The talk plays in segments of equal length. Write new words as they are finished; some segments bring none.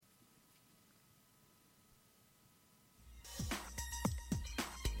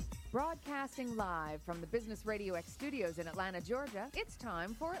Broadcasting live from the Business Radio X studios in Atlanta, Georgia, it's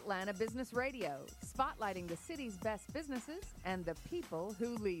time for Atlanta Business Radio, spotlighting the city's best businesses and the people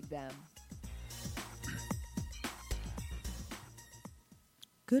who lead them.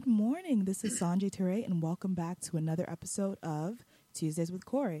 Good morning. This is Sanjay Ture, and welcome back to another episode of Tuesdays with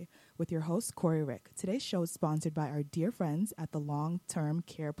Corey, with your host, Corey Rick. Today's show is sponsored by our dear friends at the Long-Term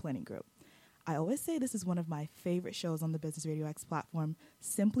Care Planning Group. I always say this is one of my favorite shows on the Business Radio X platform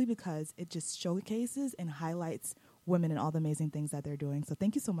simply because it just showcases and highlights women and all the amazing things that they're doing. So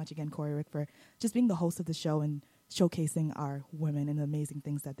thank you so much again, Corey Rick, for just being the host of the show and showcasing our women and the amazing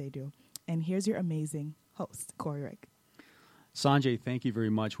things that they do. And here's your amazing host, Corey Rick. Sanjay, thank you very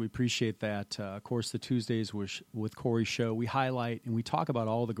much. We appreciate that. Of course, the Tuesdays with Corey show, we highlight and we talk about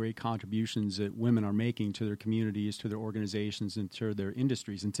all the great contributions that women are making to their communities, to their organizations, and to their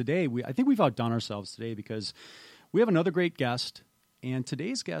industries. And today, I think we've outdone ourselves today because we have another great guest, and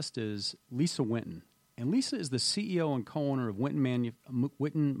today's guest is Lisa Winton. And Lisa is the CEO and co-owner of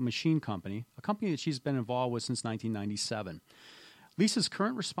Winton Machine Company, a company that she's been involved with since 1997. Lisa's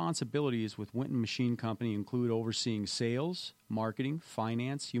current responsibilities with Winton Machine Company include overseeing sales, marketing,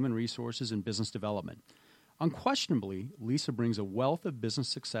 finance, human resources, and business development. Unquestionably, Lisa brings a wealth of business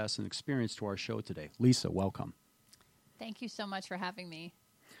success and experience to our show today. Lisa, welcome. Thank you so much for having me.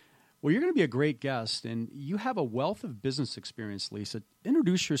 Well, you're going to be a great guest, and you have a wealth of business experience, Lisa.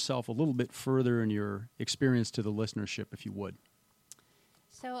 Introduce yourself a little bit further in your experience to the listenership, if you would.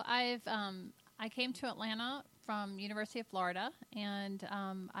 So I came to Atlanta from University of Florida, and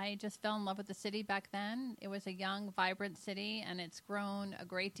I just fell in love with the city back then. It was a young, vibrant city, and it's grown a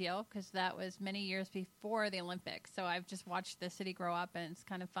great deal because that was many years before the Olympics. So I've just watched the city grow up, and it's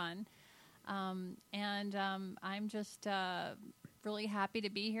kind of fun. I'm just really happy to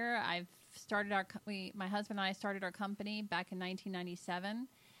be here. I've started my husband and I started our company back in 1997.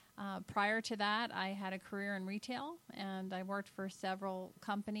 Prior to that, I had a career in retail, and I worked for several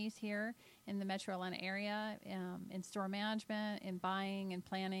companies here in the Metro Atlanta area, in store management, in buying and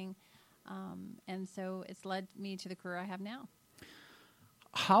planning, and so it's led me to the career I have now.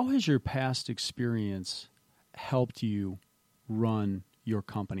 How has your past experience helped you run your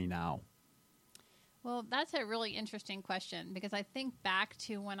company now? Well, that's a really interesting question because I think back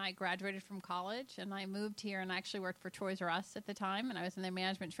to when I graduated from college and I moved here and I actually worked for Toys R Us at the time, and I was in the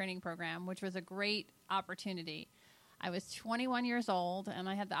management training program, which was a great opportunity. I was 21 years old and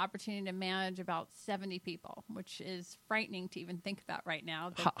I had the opportunity to manage about 70 people, which is frightening to even think about right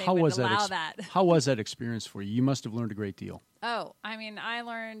now. How was that? How was that experience for you? You must have learned a great deal. Oh, I mean, I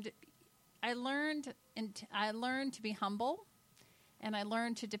learned to be humble, and I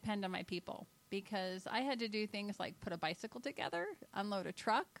learned to depend on my people. Because I had to do things like put a bicycle together, unload a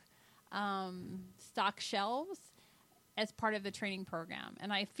truck, stock shelves as part of the training program.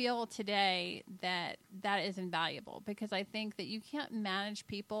 And I feel today that is invaluable because I think that you can't manage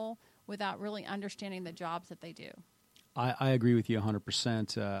people without really understanding the jobs that they do. I agree with you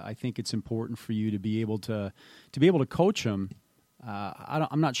 100%. I think it's important for you to be able to coach them.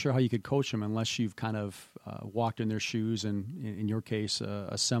 I'm not sure how you could coach them unless you've kind of walked in their shoes and, in your case,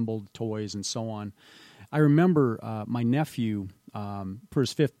 assembled toys and so on. I remember my nephew, for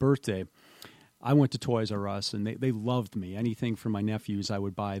his 5th birthday, I went to Toys R Us, and they loved me. Anything for my nephews I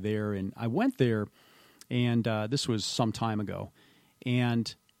would buy there. And I went there, and this was some time ago,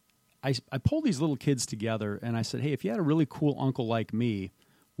 and I pulled these little kids together, and I said, hey, if you had a really cool uncle like me,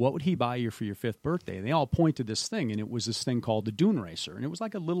 what would he buy you for your 5th birthday? And they all pointed to this thing, and it was this thing called the Dune Racer, and it was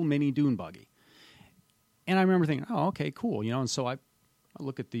like a little mini dune buggy. And I remember thinking, oh, okay, cool, And so I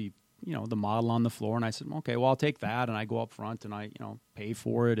look at the model on the floor, and I said, okay, well, I'll take that, and I go up front, and I pay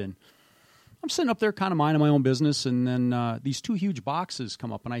for it, and I'm sitting up there kind of minding my own business, and then these 2 huge boxes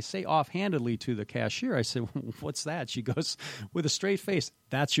come up, and I say offhandedly to the cashier, I said, what's that? She goes, with a straight face,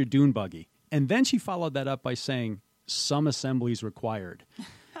 that's your dune buggy. And then she followed that up by saying, some assemblies required.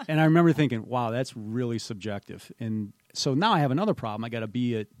 And I remember thinking, wow, that's really subjective. And so now I have another problem. I got to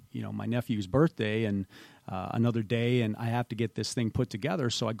be at my nephew's birthday and another day, and I have to get this thing put together.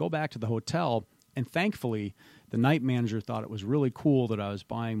 So I go back to the hotel, and thankfully the night manager thought it was really cool that I was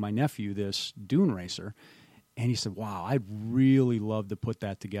buying my nephew this Dune Racer. And he said, wow, I'd really love to put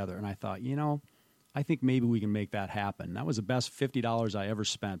that together. And I thought, I think maybe we can make that happen. That was the best $50 I ever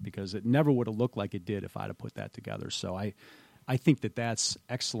spent because it never would have looked like it did if I'd have put that together. So I think that's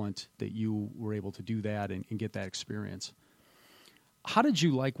excellent that you were able to do that and get that experience. How did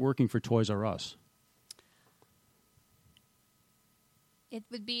you like working for Toys R Us? It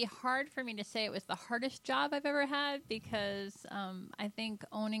would be hard for me to say it was the hardest job I've ever had because I think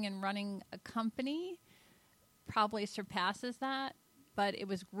owning and running a company probably surpasses that. but it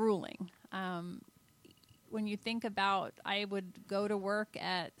was grueling. When you think about, I would go to work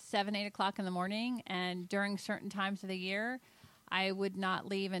at 7, 8 o'clock in the morning, and during certain times of the year, I would not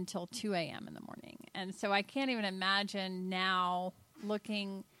leave until 2 a.m. in the morning. And so I can't even imagine now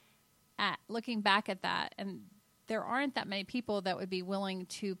looking back at that, and there aren't that many people that would be willing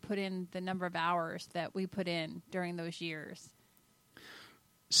to put in the number of hours that we put in during those years.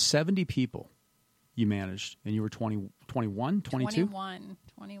 70 people you managed, and you were 21, 22? 21.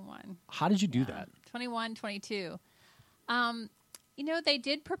 How did you do that? 21, 22. They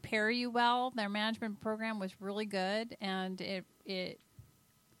did prepare you well. Their management program was really good, and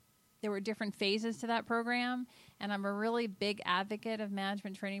there were different phases to that program, and I'm a really big advocate of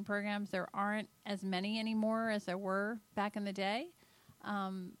management training programs. There aren't as many anymore as there were back in the day,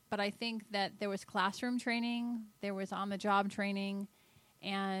 but I think that there was classroom training, there was on-the-job training,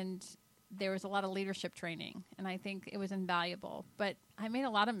 and there was a lot of leadership training, and I think it was invaluable. But I made a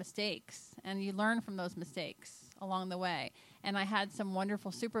lot of mistakes, and you learn from those mistakes along the way. And I had some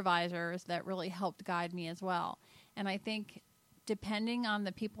wonderful supervisors that really helped guide me as well. And I think depending on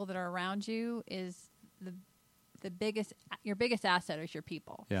the people that are around you is your biggest asset is your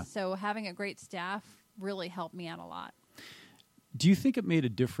people. Yeah. So having a great staff really helped me out a lot. Do you think it made a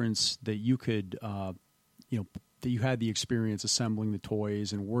difference that you could, that you had the experience assembling the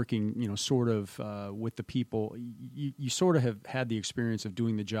toys and working, sort of with the people? You sort of have had the experience of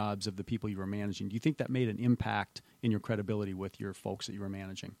doing the jobs of the people you were managing. Do you think that made an impact in your credibility with your folks that you were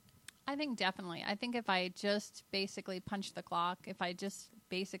managing? I think definitely. I think if I just basically punched the clock, if I just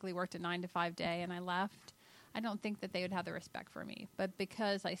basically worked a 9-to-5 day and I left, I don't think that they would have the respect for me. But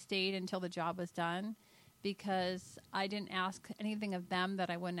because I stayed until the job was done, because I didn't ask anything of them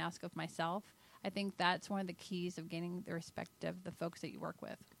that I wouldn't ask of myself, I think that's one of the keys of gaining the respect of the folks that you work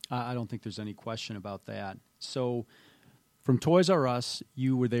with. I don't think there's any question about that. So from Toys R Us,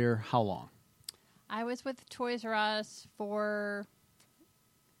 you were there how long? I was with Toys R Us for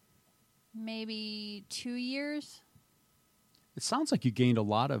maybe 2 years. It sounds like you gained a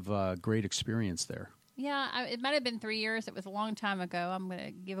lot of great experience there. Yeah, it might have been 3 years. It was a long time ago. I'm going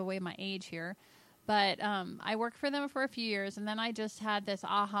to give away my age here. But I worked for them for a few years, and then I just had this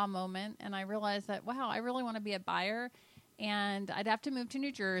aha moment, and I realized that, wow, I really want to be a buyer, and I'd have to move to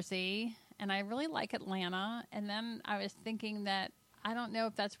New Jersey, and I really like Atlanta. And then I was thinking that I don't know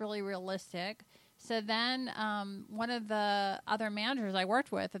if that's really realistic. So then one of the other managers I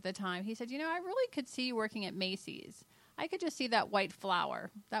worked with at the time, he said, I really could see you working at Macy's. I could just see that white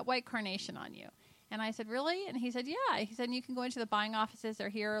flower, that white carnation on you. And I said, really? And he said, yeah. He said, you can go into the buying offices. They're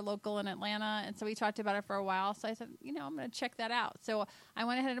here, local in Atlanta. And so we talked about it for a while. So I said, I'm going to check that out. So I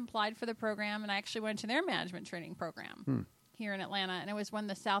went ahead and applied for the program, and I actually went to their management training program here in Atlanta. And it was when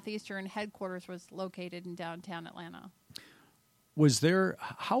the Southeastern headquarters was located in downtown Atlanta.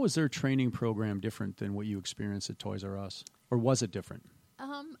 How was their training program different than what you experienced at Toys R Us? Or was it different?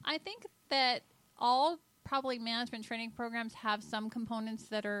 I think that all probably management training programs have some components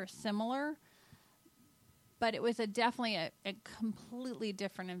that are similar. But it was definitely a completely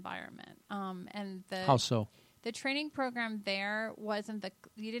different environment. How so? The training program there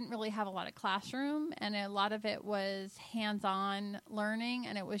you didn't really have a lot of classroom, and a lot of it was hands-on learning,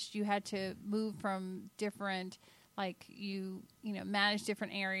 and you had to move from different, manage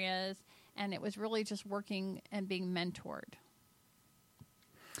different areas, and it was really just working and being mentored.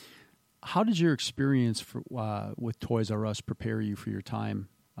 How did your experience with Toys R Us prepare you for your time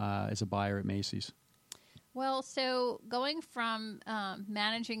as a buyer at Macy's? Well, so going from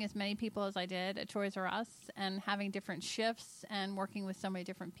managing as many people as I did at Toys R Us and having different shifts and working with so many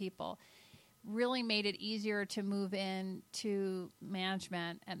different people really made it easier to move into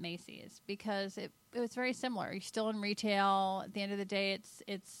management at Macy's because it was very similar. You're still in retail. At the end of the day,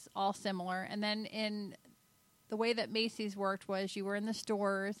 it's all similar. And then in the way that Macy's worked was you were in the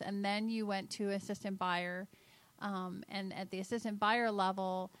stores, and then you went to assistant buyer. And at the assistant buyer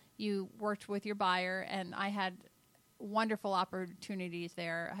level, you worked with your buyer, and I had wonderful opportunities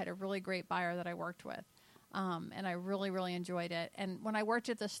there. I had a really great buyer that I worked with, and I really, really enjoyed it. And when I worked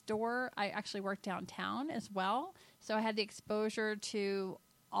at the store, I actually worked downtown as well, so I had the exposure to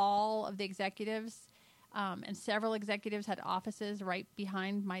all of the executives, and several executives had offices right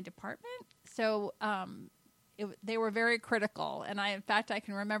behind my department. So they were very critical, and in fact, I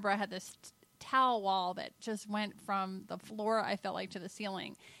can remember I had this towel wall that just went from the floor, I felt like, to the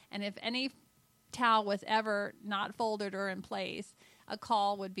ceiling. And if any towel was ever not folded or in place, a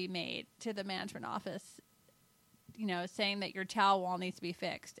call would be made to the management office, saying that your towel wall needs to be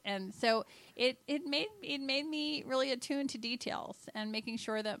fixed. And so it made me really attuned to details and making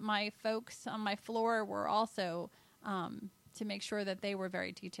sure that my folks on my floor were also to make sure that they were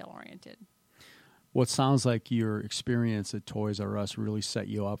very detail-oriented. Well, it sounds like your experience at Toys R Us really set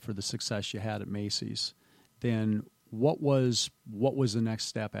you up for the success you had at Macy's. Then what was the next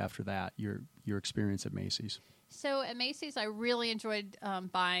step after that, your experience at Macy's? So at Macy's, I really enjoyed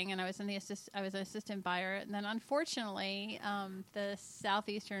buying, and I was an assistant buyer. And then, unfortunately, the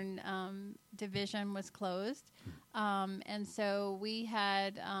Southeastern division was closed, and so we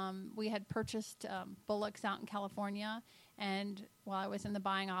had purchased Bullocks out in California, and while I was in the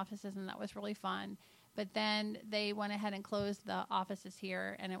buying offices, and that was really fun. But then they went ahead and closed the offices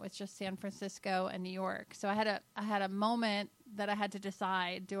here, and it was just San Francisco and New York. So I had a moment that I had to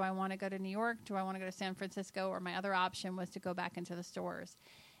decide: do I want to go to New York? Do I want to go to San Francisco? Or my other option was to go back into the stores.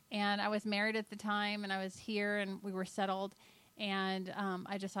 And I was married at the time, and I was here, and we were settled. And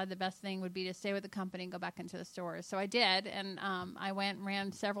I decided the best thing would be to stay with the company and go back into the stores. So I did, and I went and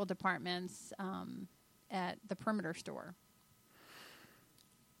ran several departments at the Perimeter store.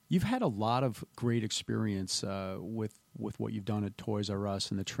 You've had a lot of great experience with what you've done at Toys R Us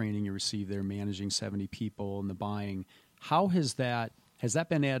and the training you received there, managing 70 people and the buying. How has that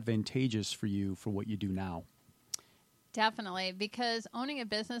been advantageous for you for what you do now? Definitely, because owning a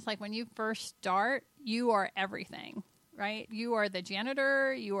business, like when you first start, you are everything, right? You are the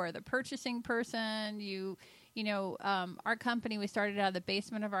janitor, you are the purchasing person, our company, we started out of the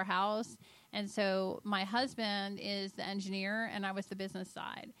basement of our house. And so my husband is the engineer and I was the business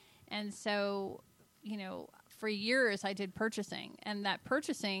side. And so, for years I did purchasing, and that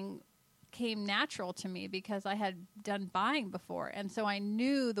purchasing came natural to me because I had done buying before. And so I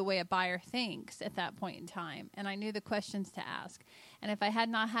knew the way a buyer thinks at that point in time, and I knew the questions to ask. And if I had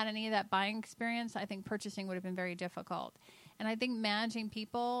not had any of that buying experience, I think purchasing would have been very difficult. And I think managing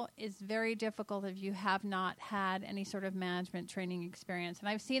people is very difficult if you have not had any sort of management training experience. And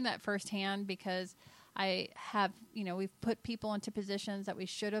I've seen that firsthand because I have, we've put people into positions that we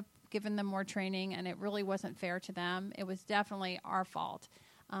should have given them more training, and it really wasn't fair to them. It was definitely our fault.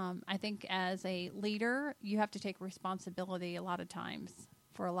 I think as a leader, you have to take responsibility a lot of times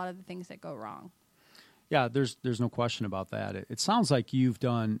for a lot of the things that go wrong. Yeah, there's no question about that. It sounds like you've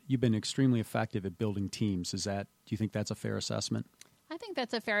been extremely effective at building teams. Do you think that's a fair assessment? I think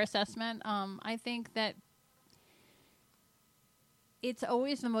that's a fair assessment. I think that it's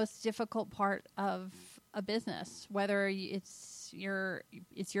always the most difficult part of a business, whether it's your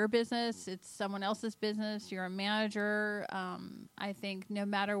business, it's someone else's business, you're a manager. I think no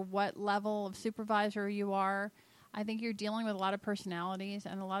matter what level of supervisor you are, I think you're dealing with a lot of personalities,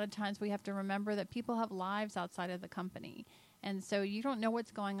 and a lot of times we have to remember that people have lives outside of the company. And so you don't know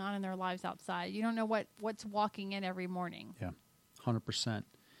what's going on in their lives outside. You don't know what's walking in every morning. Yeah, 100%.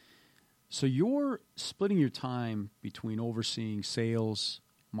 So you're splitting your time between overseeing sales,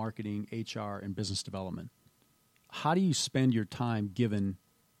 marketing, HR, and business development. How do you spend your time given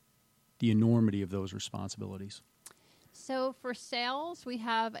the enormity of those responsibilities? So for sales, we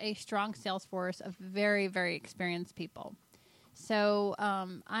have a strong sales force of very, very experienced people. So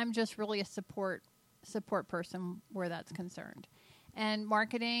I'm just really a support person where that's concerned. And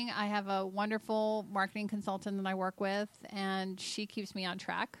marketing, I have a wonderful marketing consultant that I work with, and she keeps me on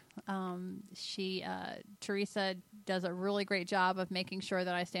track. Teresa does a really great job of making sure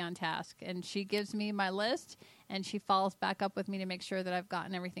that I stay on task. And she gives me my list, and she follows back up with me to make sure that I've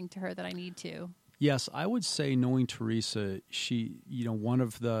gotten everything to her that I need to. Yes, I would say knowing Teresa, one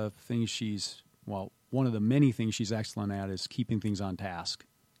of the many things she's excellent at is keeping things on task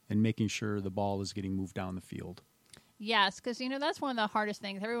and making sure the ball is getting moved down the field. Yes, because, that's one of the hardest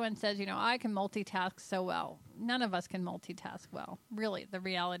things. Everyone says, I can multitask so well. None of us can multitask well. Really, the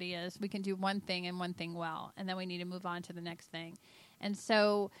reality is we can do one thing and one thing well, and then we need to move on to the next thing. And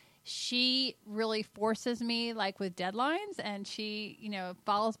so she really forces me, like, with deadlines, and she,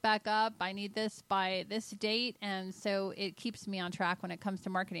 follows back up. I need this by this date, and so it keeps me on track when it comes to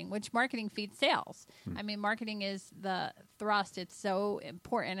marketing, which marketing feeds sales. I mean, marketing is the thrust. It's so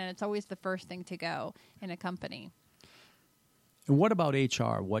important, and it's always the first thing to go in a company. And what about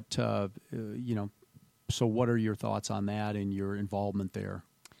HR? So what are your thoughts on that and your involvement there?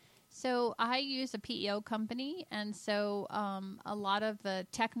 So I use a PEO company, and so a lot of the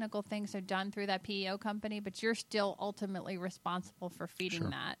technical things are done through that PEO company, but you're still ultimately responsible for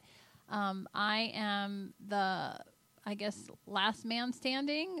feeding that. I am last man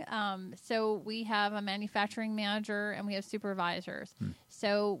standing. So we have a manufacturing manager and we have supervisors.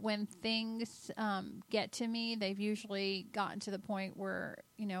 So when things get to me, they've usually gotten to the point where,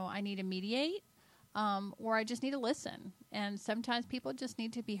 I need to mediate. Or I just need to listen. And sometimes people just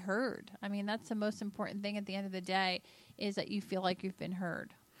need to be heard. I mean, that's the most important thing at the end of the day, is that you feel like you've been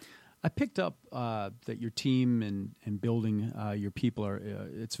heard. I picked up that your team and building your people are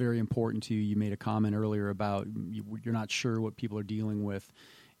it's very important to you. You made a comment earlier about you're not sure what people are dealing with.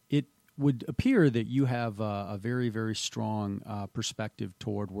 It would appear that you have a very, very strong perspective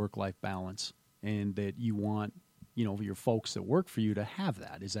toward work-life balance, and that you want your folks that work for you to have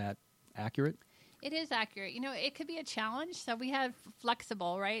that. Is that accurate? It is accurate. It could be a challenge. So we have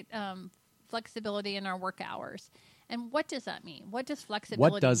flexibility in our work hours. And what does that mean? What does flexibility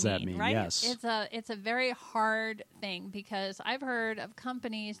mean? What does that mean? Right? Yes. It's a very hard thing, because I've heard of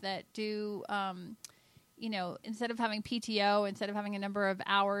companies that do, instead of having PTO, instead of having a number of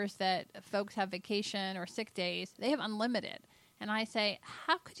hours that folks have vacation or sick days, they have unlimited. And I say,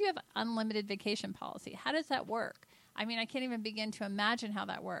 how could you have unlimited vacation policy? How does that work? I mean, I can't even begin to imagine how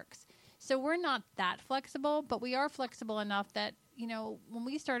that works. So we're not that flexible, but we are flexible enough that, when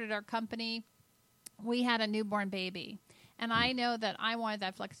we started our company, we had a newborn baby. And I know that I wanted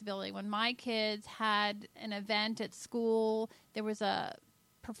that flexibility. When my kids had an event at school, there was a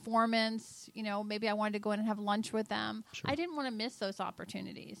performance, maybe I wanted to go in and have lunch with them. Sure. I didn't want to miss those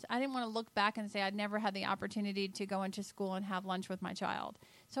opportunities. I didn't want to look back and say I'd never had the opportunity to go into school and have lunch with my child.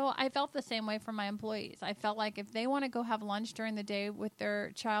 So I felt the same way for my employees. I felt like if they want to go have lunch during the day with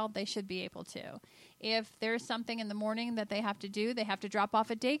their child, they should be able to. If there's something in the morning that they have to do, they have to drop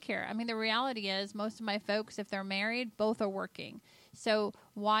off at daycare. I mean, the reality is most of my folks, if they're married, both are working. So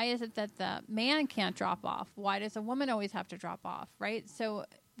why is it that the man can't drop off? Why does a woman always have to drop off, right? So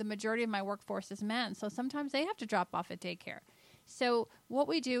the majority of my workforce is men. So sometimes they have to drop off at daycare. So what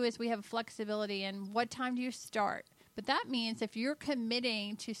we do is we have flexibility in what time do you start. But that means if you're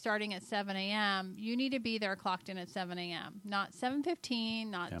committing to starting at 7 a.m., you need to be there clocked in at 7 a.m., not 7:15,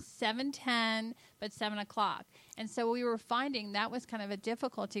 not 7:10, but 7 o'clock. And so we were finding that was kind of a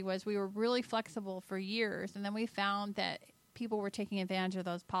difficulty, was we were really flexible for years, and then we found that people were taking advantage of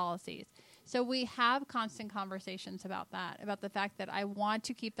those policies. So we have constant conversations about that, about the fact that I want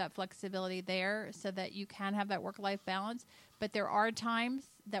to keep that flexibility there so that you can have that work-life balance. But there are times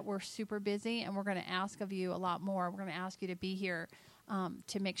that we're super busy, and we're going to ask of you a lot more. We're going to ask you to be here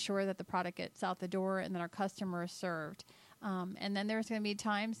to make sure that the product gets out the door and that our customer is served. And then there's going to be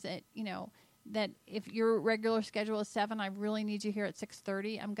times that, that if your regular schedule is 7, I really need you here at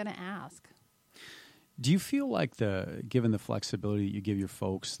 6:30, I'm going to ask. Do you feel like given the flexibility that you give your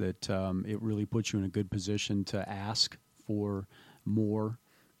folks, that it really puts you in a good position to ask for more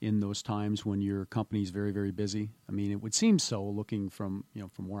in those times when your company's very, very busy? I mean, it would seem so, looking from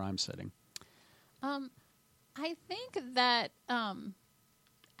where I'm sitting. I think that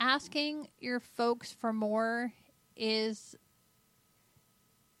asking your folks for more is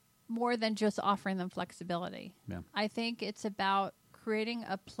more than just offering them flexibility. Yeah. I think it's about creating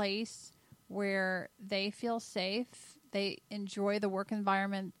a place where they feel safe, they enjoy the work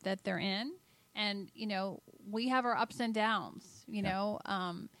environment that they're in. And, we have our ups and downs,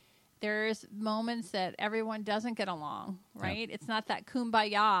 there's moments that everyone doesn't get along, right? Yeah. It's not that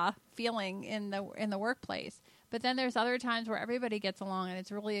kumbaya feeling in the workplace. But then there's other times where everybody gets along and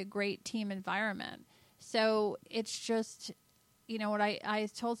it's really a great team environment. So it's just, what I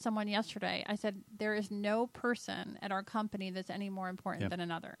told someone yesterday, I said, there is no person at our company that's any more important than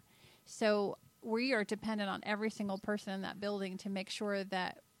another. So we are dependent on every single person in that building to make sure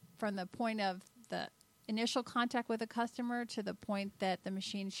that from the point of the initial contact with a customer to the point that the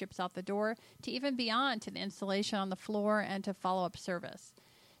machine ships out the door, to even beyond to the installation on the floor and to follow-up service.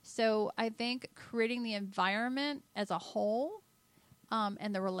 So I think creating the environment as a whole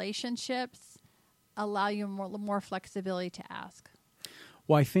and the relationships allow you more flexibility to ask.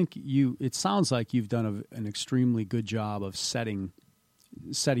 Well, I think it sounds like you've done an extremely good job of setting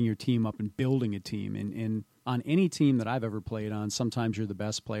your team up and building a team. And on any team that I've ever played on, sometimes you're the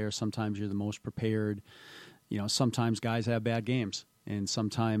best player, sometimes you're the most prepared. Sometimes guys have bad games, and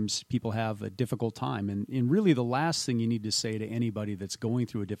sometimes people have a difficult time. And really the last thing you need to say to anybody that's going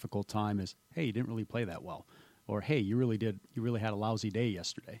through a difficult time is, hey, you didn't really play that well. Or, hey, you really had a lousy day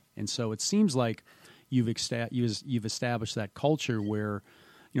yesterday. And so it seems like you've established that culture where,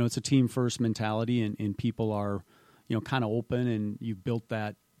 it's a team first mentality, and people are, kind of open, and you built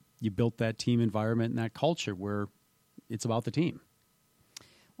that team environment and that culture where it's about the team.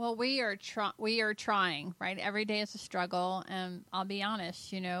 Well, we are trying, right? Every day is a struggle, and I'll be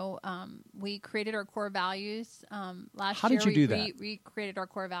honest, we created our core values last year. How did you do that? We created our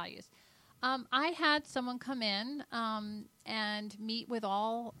core values. I had someone come in and meet with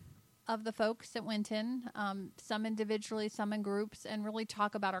all of the folks that went in, some individually, some in groups, and really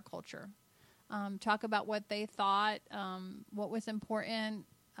talk about our culture. Talk about what they thought, what was important,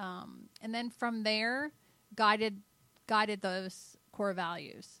 and then from there, guided those core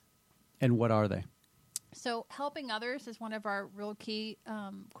values. And what are they? So helping others is one of our real key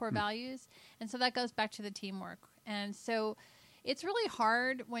core values. And so that goes back to the teamwork. And so it's really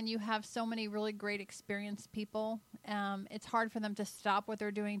hard when you have so many really great experienced people. It's hard for them to stop what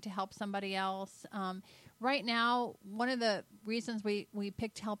they're doing to help somebody else. Right now, one of the reasons we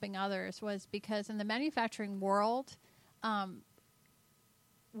picked helping others was because in the manufacturing world,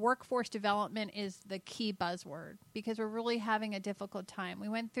 workforce development is the key buzzword because we're really having a difficult time. We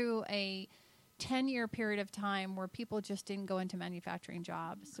went through a 10-year period of time where people just didn't go into manufacturing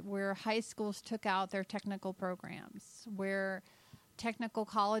jobs, where high schools took out their technical programs, where technical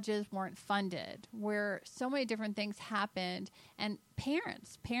colleges weren't funded, where so many different things happened. And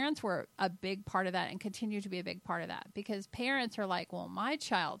parents were a big part of that and continue to be a big part of that because parents are like, well, my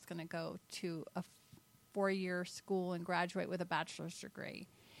child's going to go to a 4-year school and graduate with a bachelor's degree.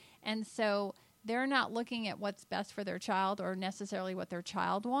 And so they're not looking at what's best for their child or necessarily what their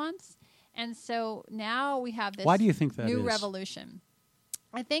child wants. And so now we have this Why do you think that new is? revolution.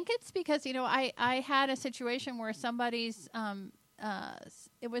 I think it's because, I had a situation where somebody's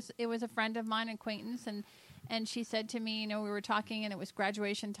it was a friend of mine, acquaintance, and she said to me, we were talking and it was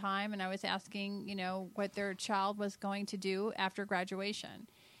graduation time and I was asking, what their child was going to do after graduation.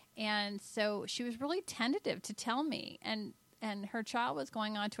 And so she was really tentative to tell me and her child was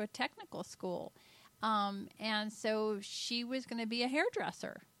going on to a technical school. And so she was going to be a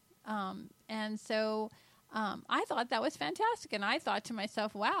hairdresser. And so I thought that was fantastic. And I thought to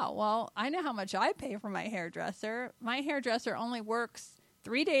myself, wow, well, I know how much I pay for my hairdresser. My hairdresser only works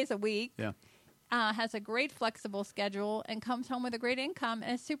 3 days a week, has a great flexible schedule, and comes home with a great income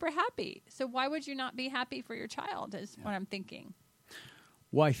and is super happy. So why would you not be happy for your child is what I'm thinking.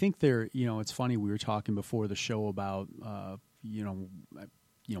 Well, I think it's funny. We were talking before the show about,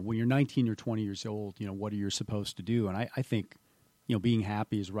 when you're 19 or 20 years old, what are you supposed to do? And I think, being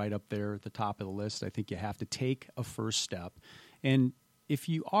happy is right up there at the top of the list. I think you have to take a first step. And if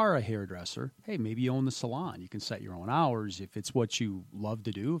you are a hairdresser, hey, maybe you own the salon. You can set your own hours if it's what you love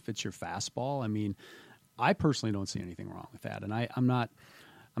to do, if it's your fastball. I mean, I personally don't see anything wrong with that. And I'm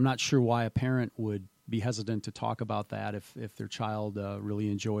not sure why a parent would be hesitant to talk about that if their child really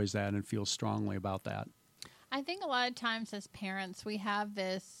enjoys that and feels strongly about that. I think a lot of times as parents, we have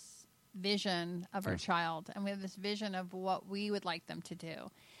this vision of our child and we have this vision of what we would like them to do.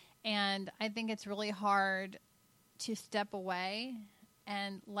 And I think it's really hard to step away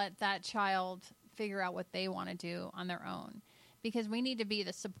and let that child figure out what they want to do on their own. Because we need to be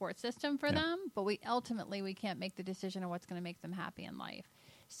the support system for them, but we can't make the decision of what's going to make them happy in life.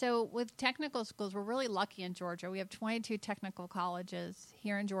 So with technical schools, we're really lucky in Georgia. We have 22 technical colleges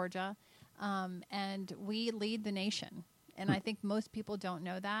here in Georgia, and we lead the nation. And I think most people don't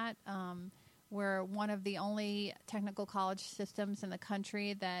know that. We're one of the only technical college systems in the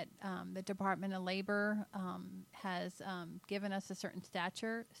country that the Department of Labor has given us a certain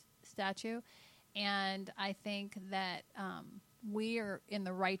statue. And I think that we are in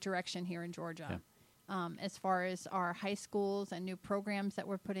the right direction here in Georgia as far as our high schools and new programs that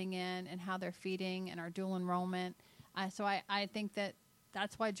we're putting in and how they're feeding and our dual enrollment. So I think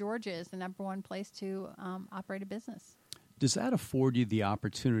that's why Georgia is the number one place to operate a business. Does that afford you the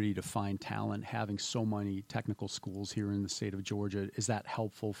opportunity to find talent, having so many technical schools here in the state of Georgia? Is that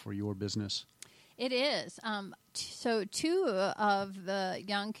helpful for your business? It is. So 2 of the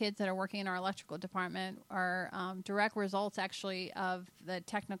young kids that are working in our electrical department are direct results, actually, of the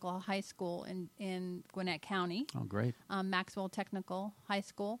technical high school in Gwinnett County. Oh, great. Maxwell Technical High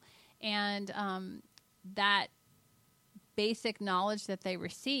School. And that basic knowledge that they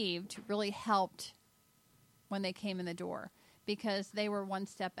received really helped when they came in the door because they were one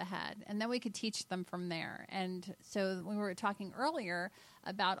step ahead. And then we could teach them from there. And so we were talking earlier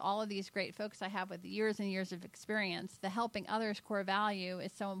about all of these great folks I have with years and years of experience. The helping others core value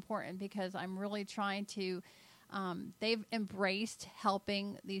is so important because I'm really trying to they've embraced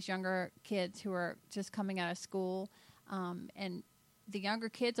helping these younger kids who are just coming out of school. And the younger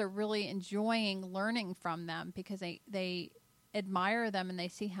kids are really enjoying learning from them because they admire them and they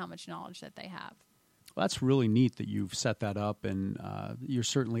see how much knowledge that they have. Well, that's really neat that you've set that up, and you're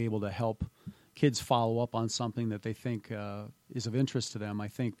certainly able to help kids follow up on something that they think is of interest to them. I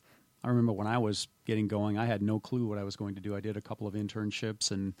remember when I was getting going, I had no clue what I was going to do. I did a couple of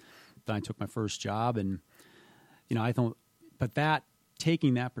internships, and then I took my first job, and I thought, but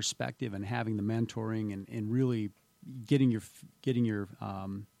taking that perspective and having the mentoring and really getting your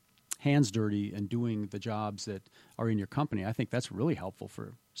hands dirty and doing the jobs that are in your company, I think that's really helpful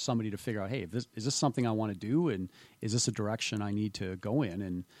for somebody to figure out, hey, is this something I want to do, and is this a direction I need to go in?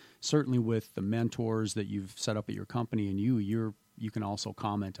 And certainly with the mentors that you've set up at your company and you're you can also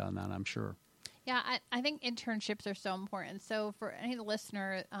comment on that, I'm sure. Yeah, I think internships are so important. So for any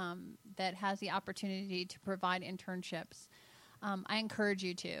listener that has the opportunity to provide internships, I encourage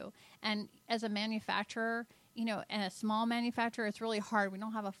you to. And as a manufacturer, and a small manufacturer, it's really hard. We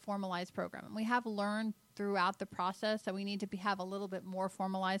don't have a formalized program. And we have learned throughout the process that we need to have a little bit more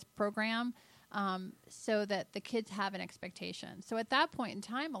formalized program so that the kids have an expectation. So at that point in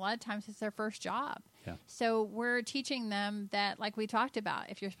time, a lot of times it's their first job. Yeah. So we're teaching them that, like we talked about,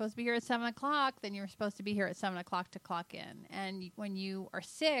 if you're supposed to be here at 7 o'clock, then you're supposed to be here at 7 o'clock to clock in. And when you are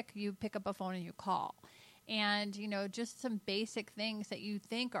sick, you pick up a phone and you call. And, just some basic things that you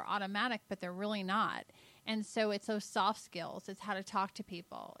think are automatic, but they're really not. And so it's those soft skills. It's how to talk to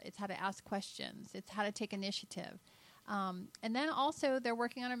people. It's how to ask questions. It's how to take initiative. And then also they're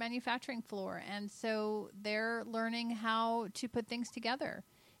working on a manufacturing floor. And so they're learning how to put things together,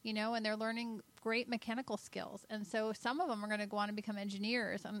 and they're learning great mechanical skills. And so some of them are going to go on and become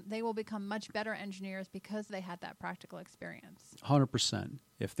engineers, and they will become much better engineers because they had that practical experience. 100%.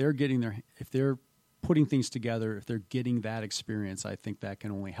 If they're putting things together, if they're getting that experience, I think that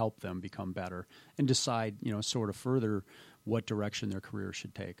can only help them become better and decide, sort of further what direction their career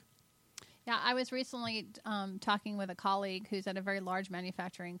should take. Yeah, I was recently talking with a colleague who's at a very large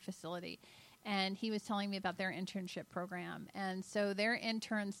manufacturing facility, and he was telling me about their internship program. And so their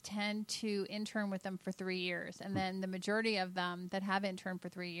interns tend to intern with them for 3 years, and then the majority of them that have interned for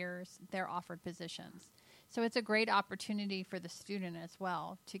 3 years, they're offered positions. So it's a great opportunity for the student as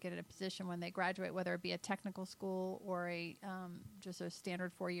well to get a position when they graduate, whether it be a technical school or just a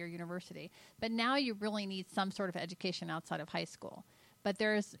standard 4-year university. But now you really need some sort of education outside of high school. But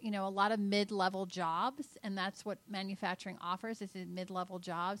there's, a lot of mid-level jobs, and that's what manufacturing offers is mid-level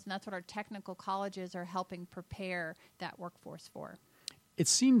jobs, and that's what our technical colleges are helping prepare that workforce for. It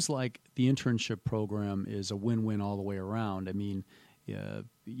seems like the internship program is a win-win all the way around. I mean,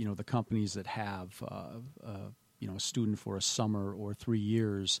 the companies that have, a student for a summer or 3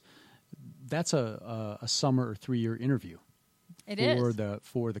 years, that's a summer or 3-year interview.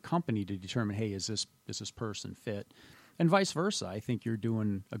 For the company to determine, hey, is this person fit? And vice versa. I think you're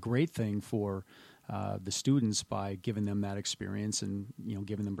doing a great thing for the students by giving them that experience and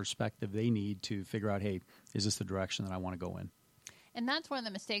giving them perspective they need to figure out, hey, is this the direction that I want to go in? And that's one of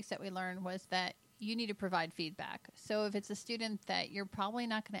the mistakes that we learned was that you need to provide feedback. So if it's a student that you're probably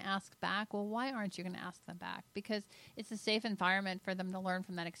not going to ask back, well, why aren't you going to ask them back? Because it's a safe environment for them to learn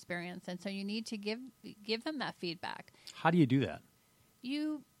from that experience. And so you need to give them that feedback. How do you do that?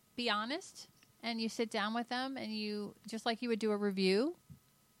 You be honest, and you sit down with them, and you, just like you would do a review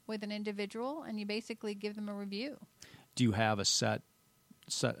with an individual, and you basically give them a review. Do you have a set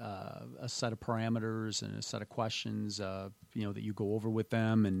of parameters and a set of questions, that you go over with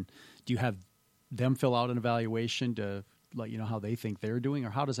them? And do you have them fill out an evaluation to let you know how they think they're doing, or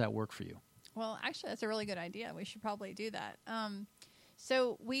how does that work for you? Well, actually, that's a really good idea. We should probably do that.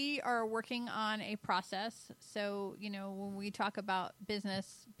 So we are working on a process. So, when we talk about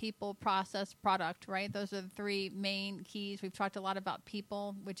business, people, process, product, right? Those are the 3 main keys. We've talked a lot about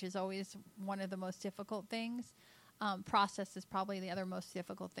people, which is always one of the most difficult things. Process is probably the other most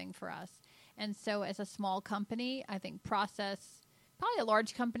difficult thing for us. And so as a small company, I think process, probably a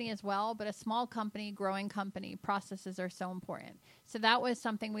large company as well, but a small company, growing company, processes are so important. So that was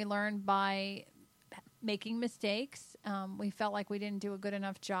something we learned by making mistakes. We felt like we didn't do a good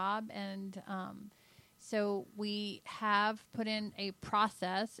enough job. And so we have put in a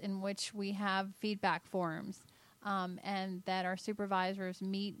process in which we have feedback forms and that our supervisors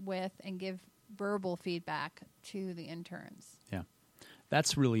meet with and give verbal feedback to the interns. Yeah.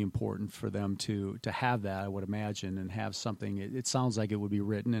 That's really important for them to have that, I would imagine, and have something. It sounds like it would be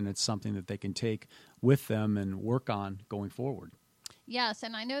written, and it's something that they can take with them and work on going forward. Yes,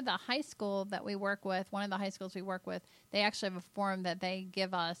 and I know the high school that we work with, one of the high schools we work with, they actually have a form that they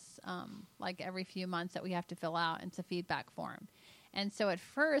give us like every few months that we have to fill out. It's a feedback form. And so at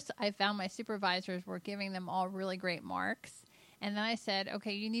first, I found my supervisors were giving them all really great marks. And then I said,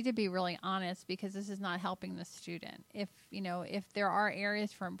 okay, you need to be really honest because this is not helping the student. If there are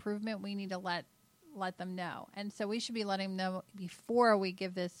areas for improvement, we need to let them know. And so we should be letting them know before we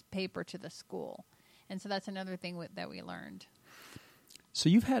give this paper to the school. And so that's another thing that we learned. So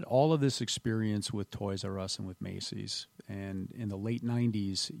you've had all of this experience with Toys R Us and with Macy's. And in the late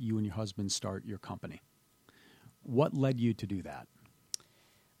 90s, you and your husband start your company. What led you to do that?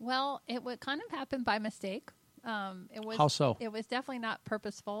 Well, it would kind of happen by mistake. How so? It was definitely not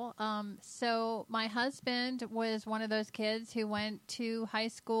purposeful. So my husband was one of those kids who went to high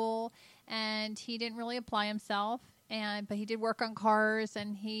school and he didn't really apply himself. but he did work on cars,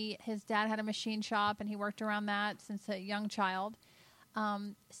 and his dad had a machine shop, and he worked around that since a young child.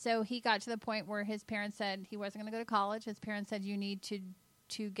 So he got to the point where his parents said he wasn't going to go to college. His parents said, you need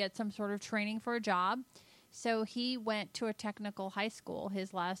to get some sort of training for a job. So he went to a technical high school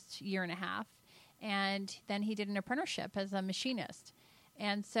his last year and a half, and then he did an apprenticeship as a machinist.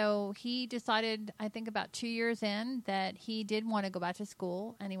 And so he decided, I think about 2 years in, that he did want to go back to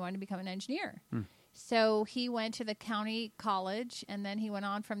school and he wanted to become an engineer. So he went to the county college, and then he went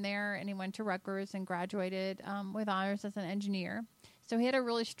on from there, and he went to Rutgers and graduated with honors as an engineer. So he had a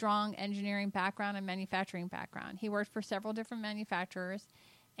really strong engineering background and manufacturing background. He worked for several different manufacturers,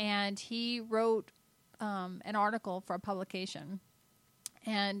 and he wrote an article for a publication.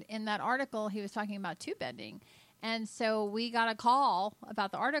 And in that article, he was talking about tube bending. And so we got a call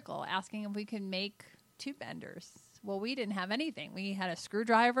about the article asking if we could make tube benders. Well, we didn't have anything. We had a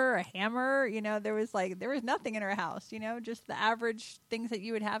screwdriver, a hammer. There was nothing in our house. Just the average things that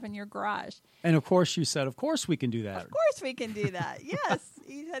you would have in your garage. And of course, you said, "Of course we can do that." Of course we can do that. Yes,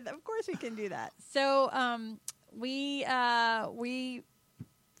 he said, "Of course we can do that." So we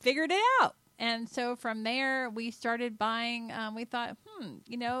figured it out. And so from there, we started buying. We thought,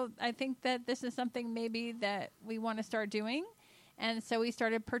 I think that this is something maybe that we want to start doing. And so we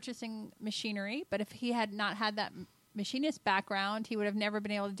started purchasing machinery. But if he had not had that machinist background, he would have never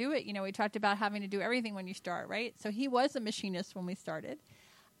been able to do it. We talked about having to do everything when you start, right? So he was a machinist when we started.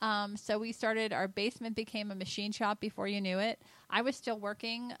 So we started, our basement became a machine shop before you knew it. I was still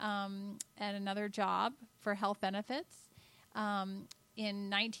working at another job for health benefits. In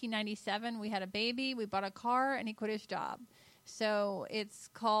 1997, we had a baby, we bought a car, and he quit his job. So it's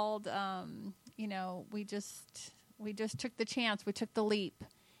called, we just took the chance. We took the leap.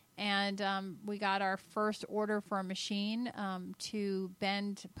 And we got our first order for a machine to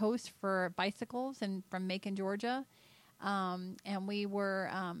bend posts for bicycles from Macon, Georgia. And we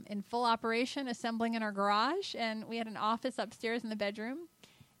were in full operation, assembling in our garage. And we had an office upstairs in the bedroom.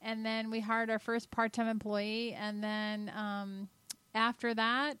 And then we hired our first part-time employee. And then after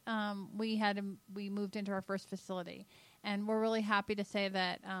that, we moved into our first facility. And we're really happy to say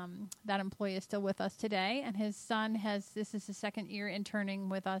that that employee is still with us today. And his son this is his second year interning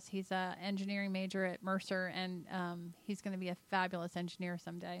with us. He's an engineering major at Mercer, and he's going to be a fabulous engineer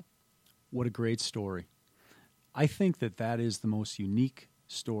someday. What a great story. I think that is the most unique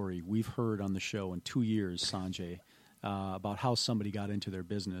story we've heard on the show in 2 years, Sanjay, about how somebody got into their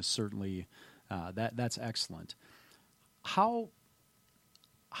business. Certainly, that's excellent. How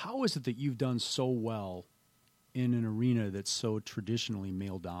is it that you've done so well in an arena that's so traditionally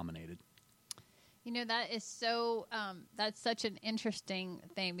male-dominated? That is so. That's such an interesting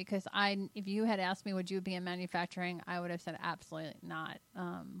thing, because if you had asked me, would you be in manufacturing, I would have said absolutely not.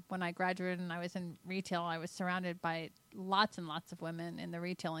 When I graduated and I was in retail, I was surrounded by lots and lots of women in the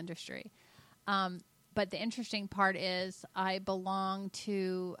retail industry. But the interesting part is I belong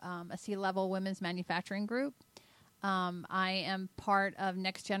to a C-level women's manufacturing group. I am part of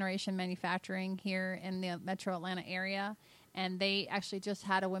Next Generation Manufacturing here in the Metro Atlanta area, and they actually just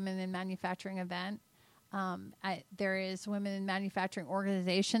had a Women in Manufacturing event. There is women in manufacturing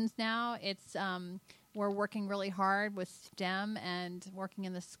organizations now. We're working really hard with STEM and working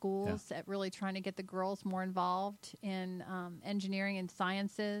in the schools at really trying to get the girls more involved in engineering and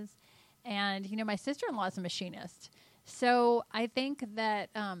sciences. And, my sister-in-law is a machinist. So I think that,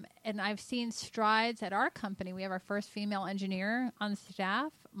 and I've seen strides at our company. We have our first female engineer on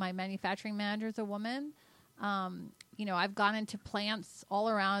staff. My manufacturing manager is a woman. I've gone into plants all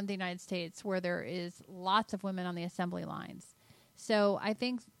around the United States where there is lots of women on the assembly lines. So I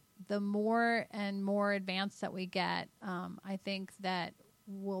think the more and more advanced that we get, I think that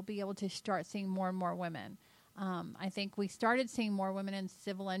we'll be able to start seeing more and more women. I think we started seeing more women in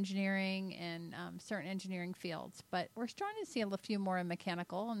civil engineering and certain engineering fields, but we're starting to see a few more in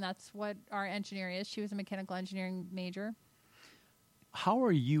mechanical, and that's what our engineer is. She was a mechanical engineering major. How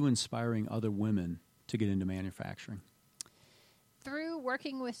are you inspiring other women to get into manufacturing? Through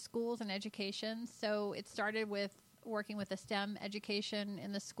working with schools and education. So it started with working with the STEM education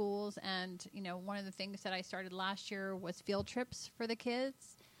in the schools, and one of the things that I started last year was field trips for the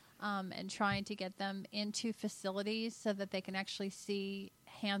kids. And trying to get them into facilities so that they can actually see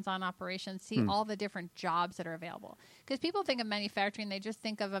hands-on operations, see all the different jobs that are available. Because people think of manufacturing, they just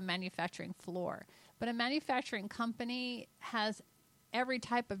think of a manufacturing floor. But a manufacturing company has every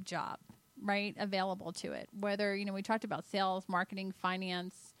type of job, right, available to it. Whether, we talked about sales, marketing,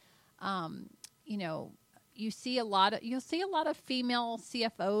 finance, you'll see a lot of female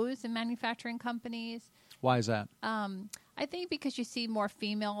CFOs in manufacturing companies. Why is that? I think because you see more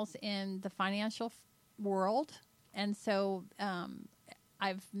females in the financial world, And so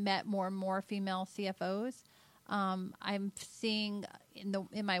I've met more and more female CFOs. I'm seeing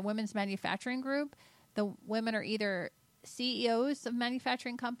in my women's manufacturing group, the women are either CEOs of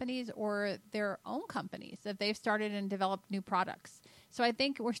manufacturing companies or their own companies that they've started and developed new products. So I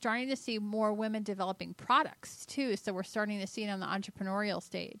think we're starting to see more women developing products too. So we're starting to see it on the entrepreneurial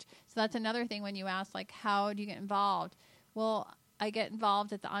stage. So that's another thing when you ask, like, how do you get involved? Well, I get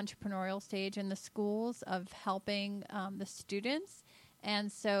involved at the entrepreneurial stage in the schools of helping the students.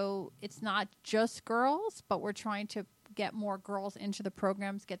 And so it's not just girls, but we're trying to get more girls into the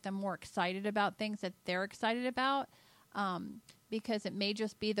programs, get them more excited about things that they're excited about, because it may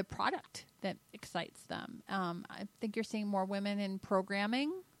just be the product that excites them. I think you're seeing more women in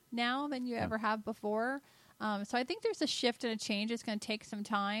programming now than you ever have before. So I think there's a shift and a change. It's going to take some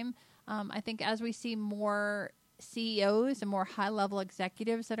time. I think as we see more CEOs and more high-level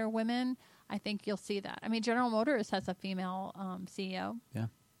executives that are women, I think you'll see that. I mean, General Motors has a female CEO. Yeah.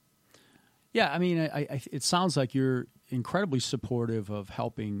 Yeah, I mean, it sounds like you're incredibly supportive of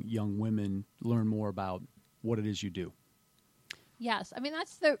helping young women learn more about what it is you do. Yes, I mean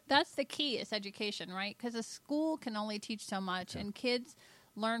that's the key is education, right? Because a school can only teach so much, and kids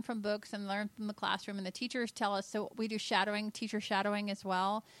learn from books and learn from the classroom, and the teachers tell us. So we do shadowing, teacher shadowing as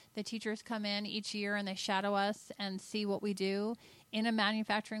well. The teachers come in each year and they shadow us and see what we do in a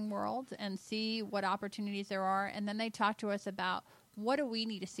manufacturing world and see what opportunities there are, and then they talk to us about what do we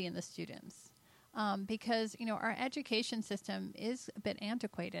need to see in the students. Because, our education system is a bit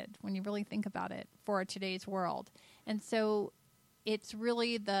antiquated when you really think about it for today's world. And so it's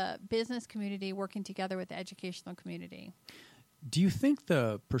really the business community working together with the educational community. Do you think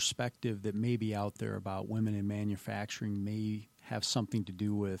the perspective that may be out there about women in manufacturing may have something to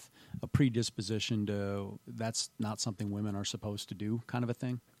do with a predisposition to that's not something women are supposed to do kind of a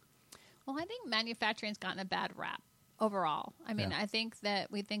thing? Well, I think manufacturing's gotten a bad rap overall. I mean, I think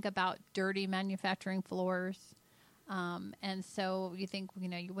that we think about dirty manufacturing floors. And so you think,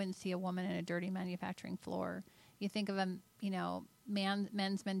 you wouldn't see a woman in a dirty manufacturing floor. You think of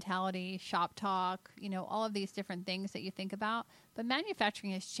men's mentality, shop talk, all of these different things that you think about. But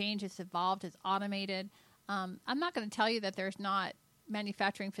manufacturing has changed, it's evolved, it's automated. I'm not going to tell you that there's not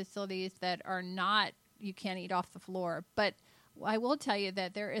manufacturing facilities that are not, you can't eat off the floor. But I will tell you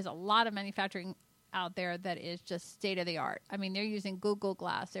that there is a lot of manufacturing out there that is just state of the art. I mean, they're using Google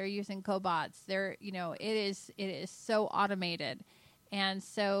Glass, they're using cobots. It is so automated. And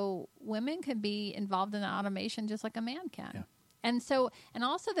so women can be involved in the automation just like a man can. Yeah. And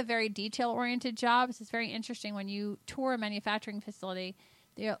also the very detail-oriented jobs. It's very interesting when you tour a manufacturing facility,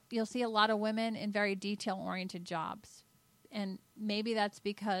 you'll see a lot of women in very detail-oriented jobs. And maybe that's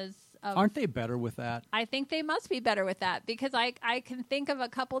because of... Aren't they better with that? I think they must be better with that because I can think of a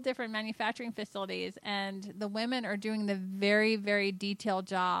couple different manufacturing facilities and the women are doing the very, very detailed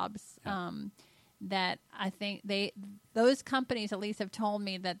jobs that I think those companies at least have told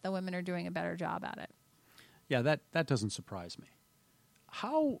me that the women are doing a better job at it. Yeah, that doesn't surprise me.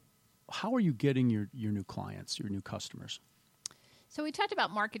 How are you getting your new clients, your new customers? So we talked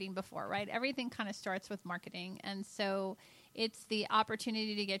about marketing before, right? Everything kind of starts with marketing. And so it's the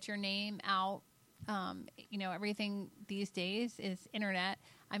opportunity to get your name out. Everything these days is internet.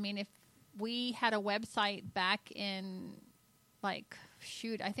 I mean, if we had a website back in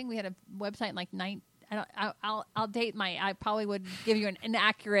I think we had a website in I'll date I probably would give you an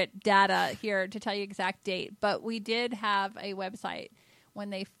inaccurate data here to tell you exact date, but we did have a website when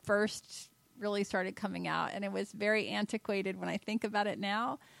they first really started coming out, and it was very antiquated when I think about it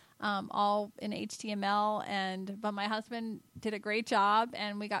now, all in HTML, but my husband did a great job,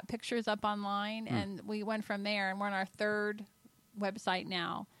 and we got pictures up online, and we went from there, and we're on our third website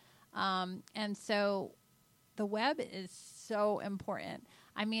now. And so the web is so important.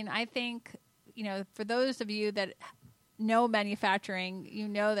 I mean, I think, for those of you that know manufacturing, you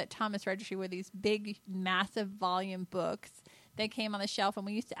know that Thomas Registry were these big, massive volume books. They came on the shelf, and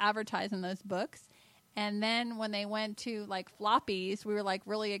we used to advertise in those books. And then when they went to floppies, we were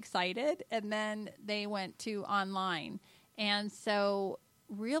really excited. And then they went to online. And so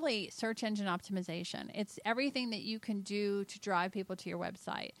really search engine optimization. It's everything that you can do to drive people to your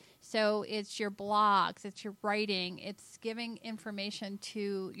website. So it's your blogs, it's your writing, it's giving information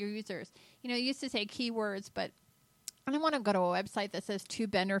to your users. You used to say keywords, but I don't want to go to a website that says to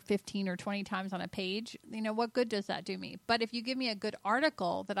Bender 15 or 20 times on a page. What good does that do me? But if you give me a good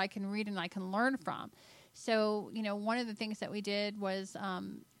article that I can read and I can learn from. So, one of the things that we did was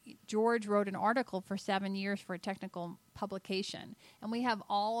George wrote an article for 7 years for a technical publication. And we have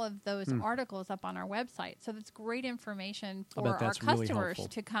all of those articles up on our website. So that's great information I for bet our that's really customers helpful.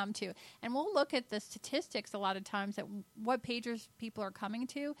 to come to. And we'll look at the statistics a lot of times at what pages people are coming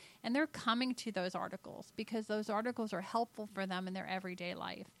to, and they're coming to those articles because those articles are helpful for them in their everyday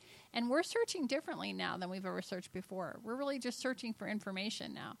life. And we're searching differently now than we've ever searched before. We're really just searching for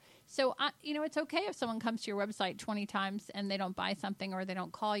information now. So, it's okay if someone comes to your website 20 times and they don't buy something or they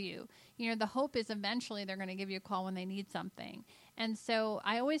don't call you. The hope is eventually they're going to give you a call when they need something. And so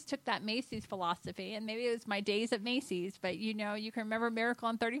I always took that Macy's philosophy, and maybe it was my days at Macy's, but, you can remember Miracle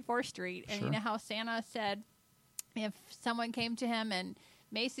on 34th Street. And Sure. you know how Santa said if someone came to him and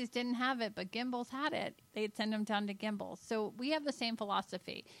Macy's didn't have it, but Gimbel's had it, they'd send them down to Gimbel's. So we have the same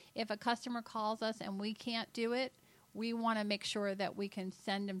philosophy. If a customer calls us and we can't do it, we want to make sure that we can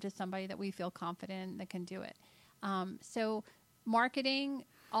send them to somebody that we feel confident that can do it. So marketing,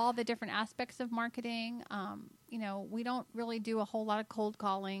 all the different aspects of marketing, we don't really do a whole lot of cold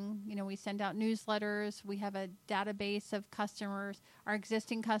calling. We send out newsletters. We have a database of customers, our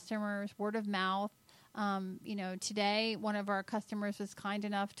existing customers, word of mouth. Today, one of our customers was kind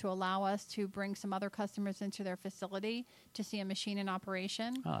enough to allow us to bring some other customers into their facility to see a machine in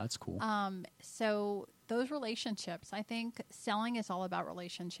operation. Oh, that's cool. So those relationships, I think selling is all about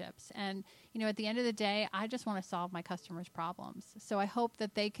relationships. And, at the end of the day, I just want to solve my customers' problems. So I hope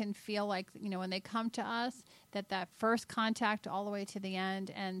that they can feel like, when they come to us, that first contact all the way to the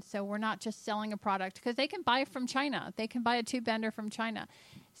end. And so we're not just selling a product because they can buy from China. They can buy a tube bender from China.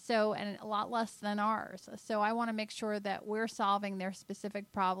 So, and a lot less than ours. So I want to make sure that we're solving their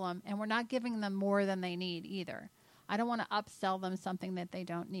specific problem and we're not giving them more than they need either. I don't want to upsell them something that they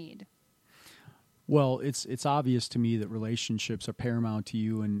don't need. Well, it's obvious to me that relationships are paramount to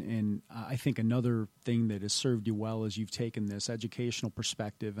you, and I think another thing that has served you well is you've taken this educational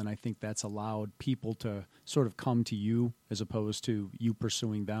perspective, and I think that's allowed people to sort of come to you as opposed to you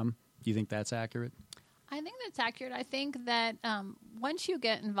pursuing them. Do you think that's accurate? I think that's accurate. I think that once you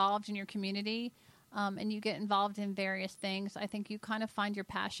get involved in your community and you get involved in various things, I think you kind of find your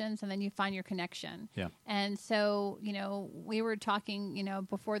passions and then you find your connection. Yeah. And so, we were talking,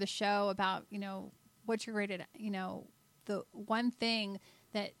 before the show about, what's your rated, the one thing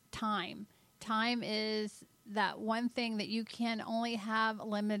that time is that one thing that you can only have a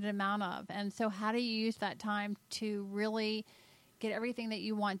limited amount of. And so how do you use that time to really get everything that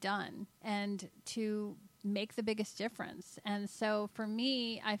you want done and to make the biggest difference? And so for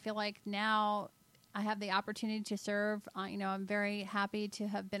me, I feel like now I have the opportunity to serve. I'm very happy to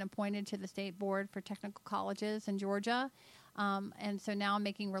have been appointed to the State Board for Technical Colleges in Georgia. And so now I'm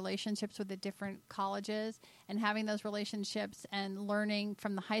making relationships with the different colleges and having those relationships and learning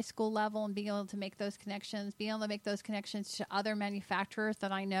from the high school level and being able to make those connections, to other manufacturers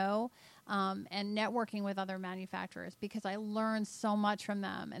that I know, and networking with other manufacturers because I learn so much from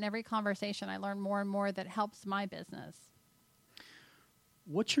them. And every conversation I learn more and more that helps my business.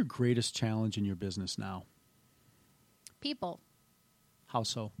 What's your greatest challenge in your business now? People. How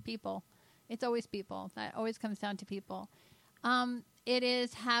so? People. It's always people. That always comes down to people. It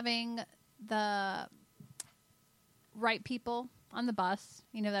is having the right people on the bus.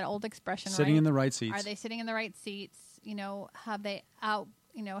 That old expression, Sitting right? in the right seats. Are they sitting in the right seats? Have they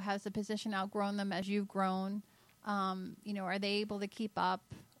has the position outgrown them as you've grown? Are they able to keep up?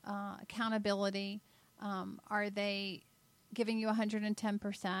 Accountability. Are they giving you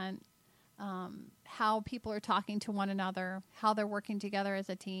 110%? How people are talking to one another, how they're working together as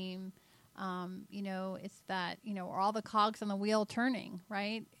a team. It's that, are all the cogs on the wheel turning,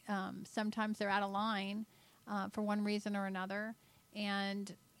 right? Sometimes they're out of line for one reason or another.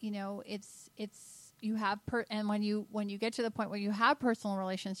 And, you have, and when you get to the point where you have personal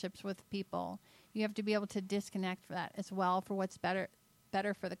relationships with people, you have to be able to disconnect for that as well for what's better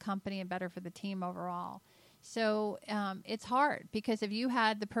for the company and better for the team overall. So it's hard because if you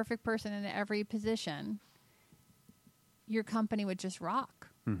had the perfect person in every position, your company would just rock,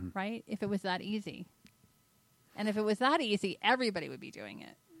 right? If it was that easy. And if it was that easy, everybody would be doing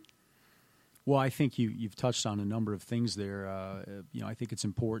it. Well, I think you've touched on a number of things there. I think it's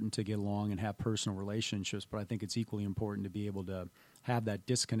important to get along and have personal relationships, but I think it's equally important to be able to have that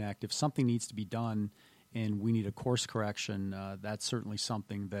disconnect. If something needs to be done and we need a course correction, that's certainly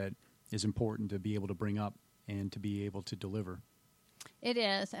something that is important to be able to bring up and to be able to deliver. It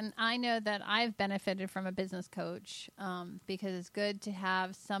is, and I know that I've benefited from a business coach because it's good to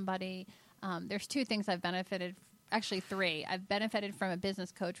have somebody. There's two things I've benefited, actually three. I've benefited from a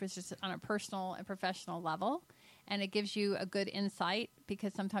business coach, which is on a personal and professional level, and it gives you a good insight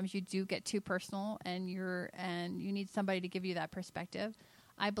because sometimes you do get too personal, and you need somebody to give you that perspective.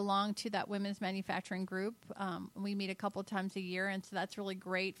 I belong to that women's manufacturing group. We meet a couple of times a year, and so that's really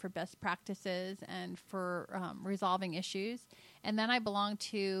great for best practices and for resolving issues. And then I belong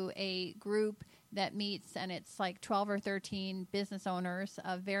to a group that meets, and it's like 12 or 13 business owners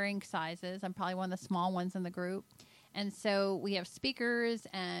of varying sizes. I'm probably one of the small ones in the group. And so we have speakers,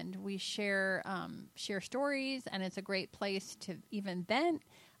 and we share stories, and it's a great place to even vent,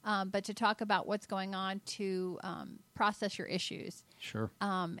 but to talk about what's going on, to process your issues. Sure.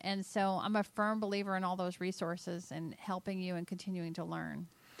 And so I'm a firm believer in all those resources and helping you and continuing to learn.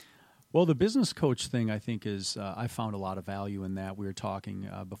 Well, the business coach thing, I think, is I found a lot of value in that. We were talking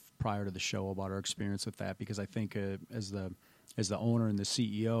prior to the show about our experience with that, because I think as the owner and the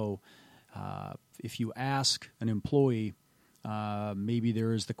CEO, if you ask an employee, maybe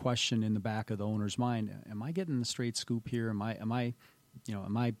there is the question in the back of the owner's mind: am I getting the straight scoop here? Am I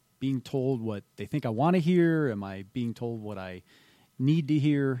being told what they think I want to hear? Am I being told what I need to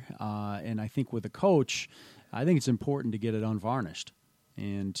hear? And I think with a coach, I think it's important to get it unvarnished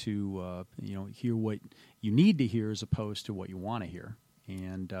and to hear what you need to hear as opposed to what you want to hear.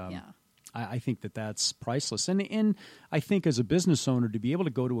 And I think that that's priceless. And I think as a business owner, to be able to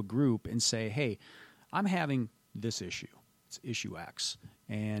go to a group and say, hey, I'm having this issue. It's issue X.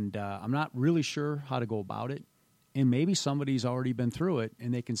 And I'm not really sure how to go about it. And maybe somebody's already been through it,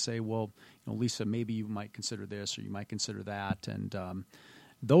 and they can say, well, Lisa, maybe you might consider this or you might consider that. And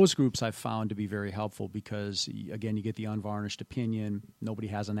those groups I've found to be very helpful because, again, you get the unvarnished opinion. Nobody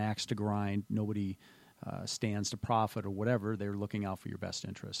has an axe to grind. Nobody stands to profit or whatever. They're looking out for your best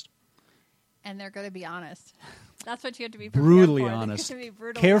interest. And they're going to be honest. That's what you have to be prepared brutally for. Honest. To be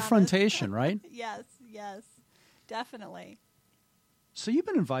brutally Carefrontation, honest. right? Yes, definitely. So you've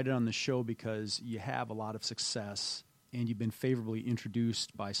been invited on the show because you have a lot of success and you've been favorably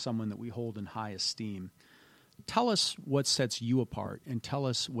introduced by someone that we hold in high esteem. Tell us what sets you apart, and tell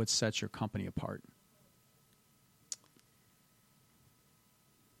us what sets your company apart.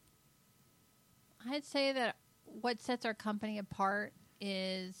 I'd say that what sets our company apart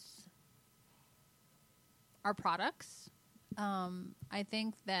is our products. I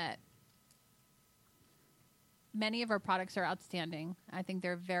think that many of our products are outstanding. I think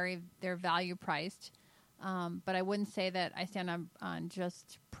they're value priced. But I wouldn't say that I stand on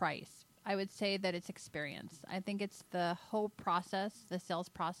just price. I would say that it's experience. I think it's the whole process, the sales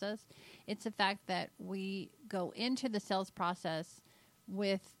process. It's the fact that we go into the sales process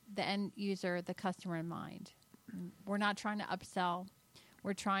with the end user, the customer in mind. We're not trying to upsell.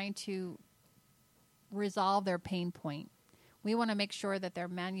 We're trying to resolve their pain point. We want to make sure that their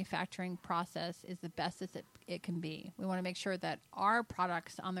manufacturing process is the best as it can be. We want to make sure that our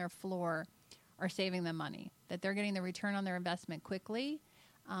products on their floor are saving them money, that they're getting the return on their investment quickly,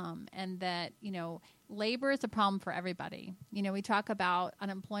 and that, labor is a problem for everybody. We talk about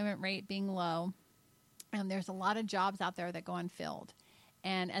unemployment rate being low, and there's a lot of jobs out there that go unfilled.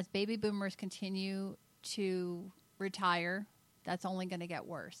 And as baby boomers continue to retire, that's only going to get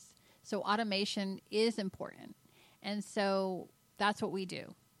worse. So automation is important. And so that's what we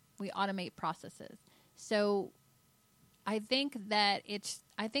do. We automate processes. So I think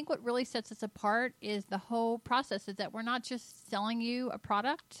what really sets us apart is the whole process, is that we're not just selling you a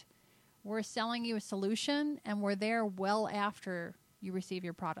product. We're selling you a solution, and we're there well after you receive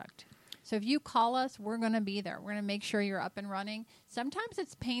your product. So if you call us, we're going to be there. We're going to make sure you're up and running. Sometimes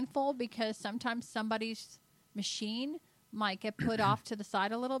it's painful because sometimes somebody's machine might get put off to the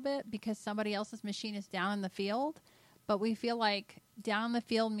side a little bit because somebody else's machine is down in the field. But we feel like down in the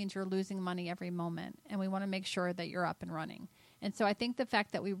field means you're losing money every moment, and we want to make sure that you're up and running. And so I think the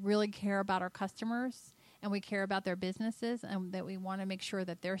fact that we really care about our customers and we care about their businesses and that we want to make sure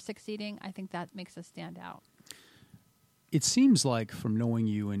that they're succeeding, I think that makes us stand out. It seems like, from knowing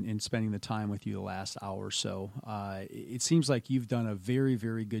you and spending the time with you the last hour or so, it seems like you've done a very,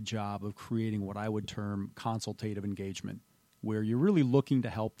 very good job of creating what I would term consultative engagement, where you're really looking to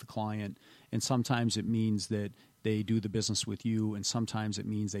help the client, and sometimes it means that they do the business with you, and sometimes it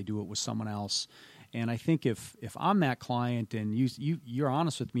means they do it with someone else. And I think if I'm that client and you're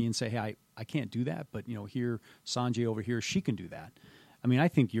honest with me and say, hey, I can't do that, but here, Sanjay over here, she can do that. I mean, I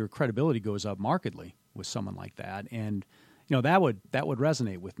think your credibility goes up markedly with someone like that, and that would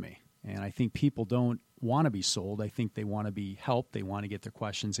resonate with me. And I think people don't want to be sold. I think they want to be helped. They want to get their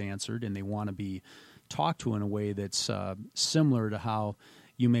questions answered, and they want to be talked to in a way that's similar to how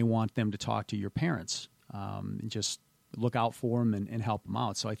you may want them to talk to your parents. And just look out for them and help them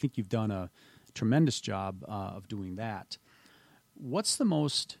out. So I think you've done a tremendous job of doing that. What's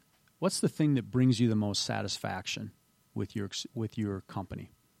the thing that brings you the most satisfaction with your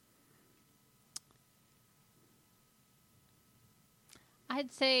company?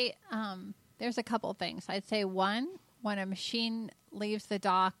 I'd say there's a couple things. I'd say one, when a machine leaves the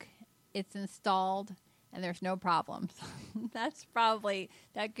dock, it's installed and there's no problems.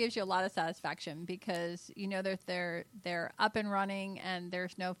 That gives you a lot of satisfaction because you know that they're up and running and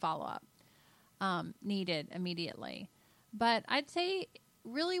there's no follow-up needed immediately. But I'd say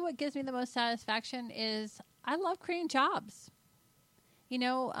really what gives me the most satisfaction is I love creating jobs. You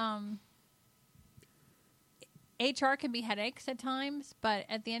know, HR can be headaches at times, but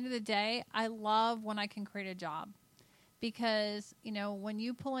at the end of the day, I love when I can create a job. Because, you know, when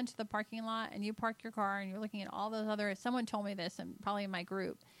you pull into the parking lot and you park your car and you're looking at all those other, someone told me this and probably in my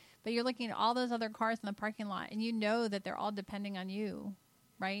group, but you're looking at all those other cars in the parking lot and you know that they're all depending on you,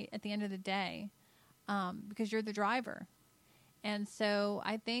 right, at the end of the day, because you're the driver. And so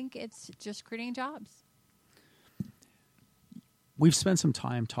I think it's just creating jobs. We've spent some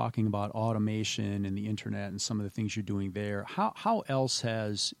time talking about automation and the internet and some of the things you're doing there. How else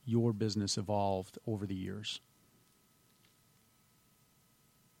has your business evolved over the years?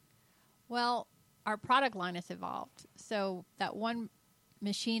 Well, our product line has evolved. So that one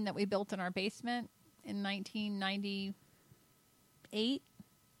machine that we built in our basement in 1998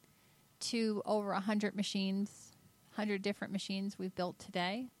 to over 100 machines, 100 different machines we've built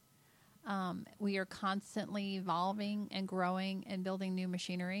today. We are constantly evolving and growing and building new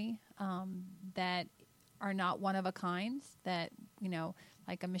machinery that are not one of a kind. That, you know,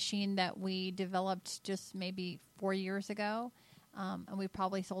 like a machine that we developed just maybe 4 years ago, and we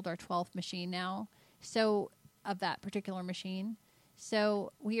probably sold our 12th machine now. So of that particular machine.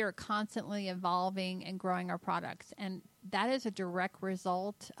 So we are constantly evolving and growing our products, and that is a direct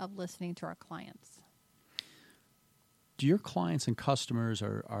result of listening to our clients. Do your clients and customers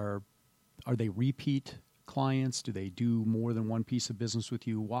are they repeat clients? Do they do more than one piece of business with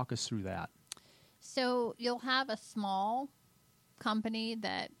you? Walk us through that. So you'll have a small company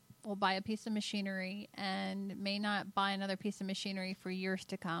that will buy a piece of machinery and may not buy another piece of machinery for years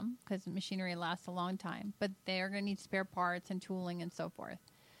to come because machinery lasts a long time, but they're going to need spare parts and tooling and so forth.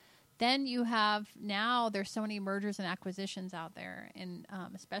 Then you have, now there's so many mergers and acquisitions out there, and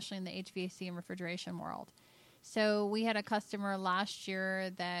especially in the HVAC and refrigeration world. So we had a customer last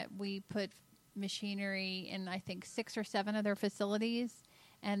year that we put machinery in, I think, 6 or 7 of their facilities,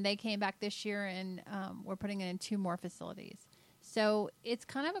 and they came back this year and we're putting it in 2 more facilities. So it's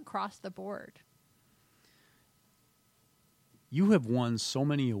kind of across the board. You have won so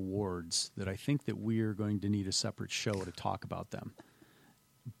many awards that I think that we're going to need a separate show to talk about them.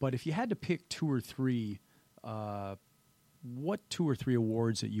 But if you had to pick 2 or 3, what 2 or 3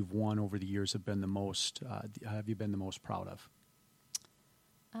 awards that you've won over the years have been the most? Have you been the most proud of?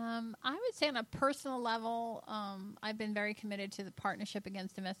 I would say on a personal level, I've been very committed to the Partnership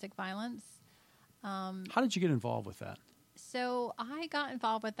Against Domestic Violence. How did you get involved with that? So I got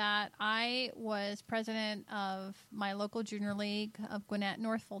involved with that. I was president of my local junior league of Gwinnett,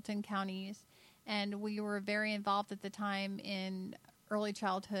 North Fulton counties, and we were very involved at the time in early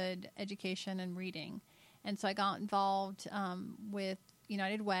childhood education and reading. And so I got involved with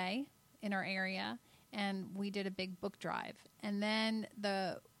United Way in our area, and we did a big book drive. And then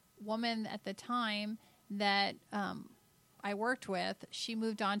the woman at the time that I worked with, she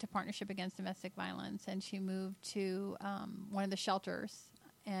moved on to Partnership Against Domestic Violence, and she moved to one of the shelters,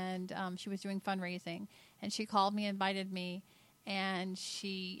 and she was doing fundraising. And she called me, invited me, and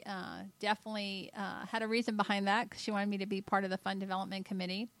she definitely had a reason behind that because she wanted me to be part of the Fund Development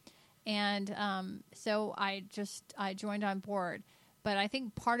Committee. And so I joined on board. But I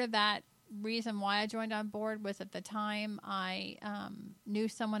think part of that reason why I joined on board was at the time I knew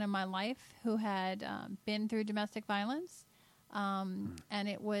someone in my life who had been through domestic violence, and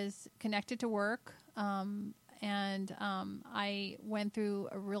it was connected to work. And I went through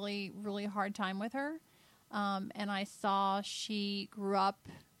a really, really hard time with her. And I saw she grew up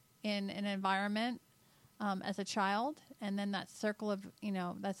in an environment as a child, and then that cycle of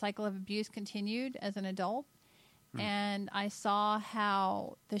abuse continued as an adult. And I saw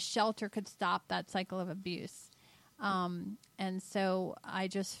how the shelter could stop that cycle of abuse. And so I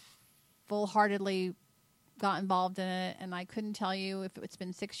just full-heartedly got involved in it, and I couldn't tell you if it's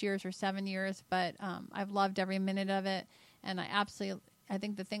been 6 years or 7 years, but I've loved every minute of it. And I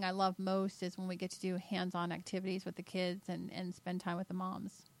think the thing I love most is when we get to do hands-on activities with the kids and spend time with the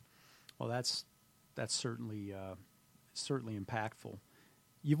moms. Well, that's certainly impactful.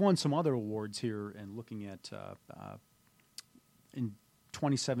 You've won some other awards here, and looking at in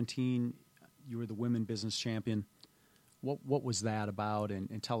 2017, you were the Women Business Champion. What was that about,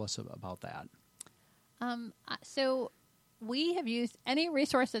 and tell us about that. So we have used any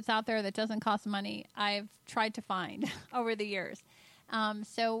resource that's out there that doesn't cost money. I've tried to find over the years.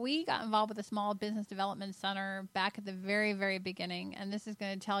 So we got involved with the Small Business Development Center back at the very, very beginning. And this is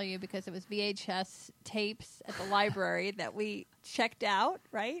going to tell you because it was VHS tapes at the library that we checked out,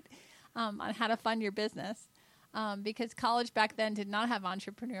 right, on how to fund your business. Because college back then did not have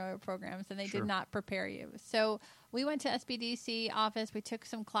entrepreneurial programs and they did not prepare you. So we went to SBDC office. We took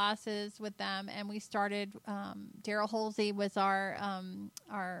some classes with them and we started. Daryl Holsey was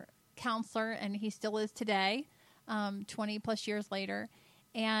our counselor and he still is today, 20 plus years later.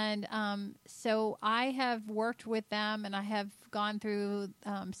 And so I have worked with them and I have gone through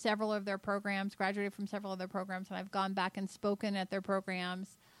several of their programs, graduated from several of their programs, and I've gone back and spoken at their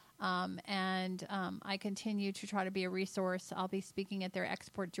programs. I continue to try to be a resource. I'll be speaking at their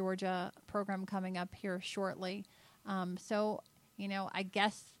Export Georgia program coming up here shortly. So, I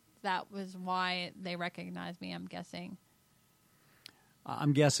guess that was why they recognized me, I'm guessing.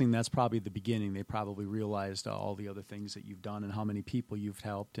 I'm guessing that's probably the beginning. They probably realized all the other things that you've done and how many people you've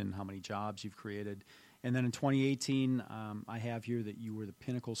helped and how many jobs you've created. And then in 2018, I have here that you were the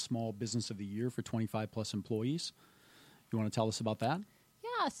Pinnacle Small Business of the Year for 25 plus employees. You want to tell us about that?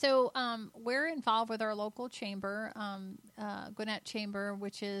 Yeah, so we're involved with our local chamber, Gwinnett Chamber,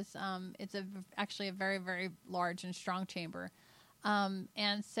 which is actually a very, very large and strong chamber.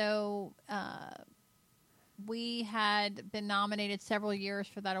 And so we had been nominated several years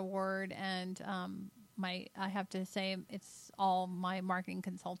for that award, and I have to say it's all my marketing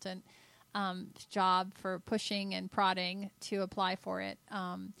consultant job for pushing and prodding to apply for it.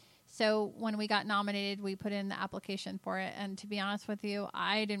 So when we got nominated, we put in the application for it. And to be honest with you,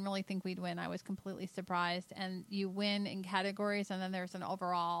 I didn't really think we'd win. I was completely surprised. And you win in categories, and then there's an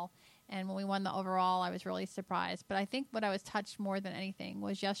overall. And when we won the overall, I was really surprised. But I think what I was touched more than anything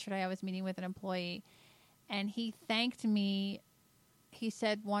was yesterday I was meeting with an employee, and he thanked me. He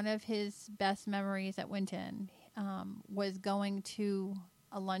said one of his best memories at Winton was going to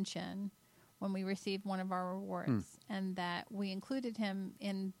a luncheon when we received one of our awards, and that we included him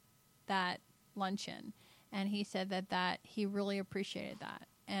in that luncheon, and he said that he really appreciated that.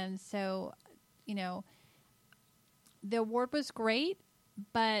 And so, the award was great,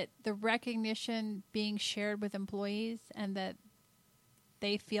 but the recognition being shared with employees and that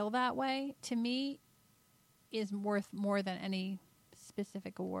they feel that way, to me, is worth more than any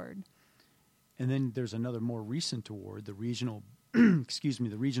specific award. And then there's another more recent award, the regional,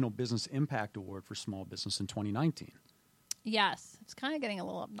 the Regional Business Impact Award for Small Business in 2019. Yes, it's kind of getting a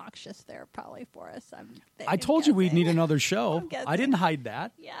little obnoxious there, probably for us. I told you we'd need another show. I didn't hide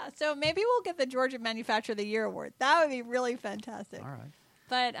that. Yeah, so maybe we'll get the Georgia Manufacturer of the Year award. That would be really fantastic. All right.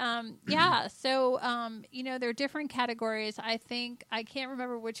 But yeah, so there are different categories. I think I can't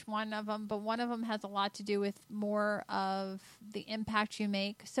remember which one of them, but one of them has a lot to do with more of the impact you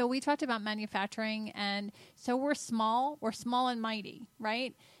make. So we talked about manufacturing, and so we're small and mighty,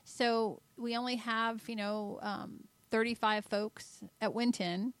 right? So we only have 35 folks at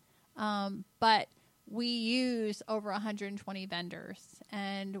Winton, but we use over 120 vendors,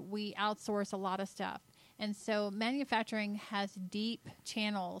 and we outsource a lot of stuff. And so manufacturing has deep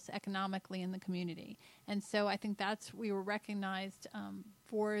channels economically in the community. And so I think we were recognized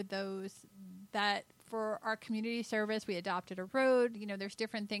for those, that for our community service, we adopted a road. There's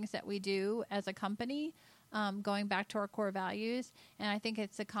different things that we do as a company, going back to our core values. And I think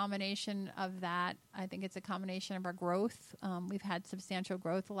it's a combination of that. I think it's a combination of our growth. We've had substantial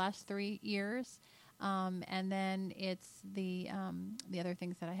growth the last 3 years. And then it's the other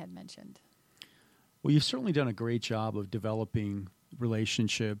things that I had mentioned. Well, you've certainly done a great job of developing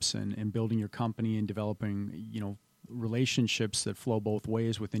relationships and building your company and developing, relationships that flow both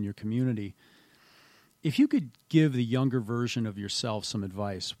ways within your community. If you could give the younger version of yourself some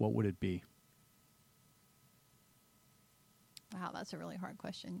advice, what would it be? Wow, that's a really hard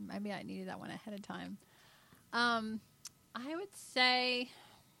question. Maybe I needed that one ahead of time. I would say,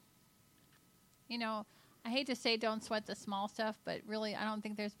 I hate to say don't sweat the small stuff, but really I don't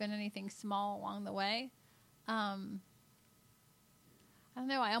think there's been anything small along the way. I don't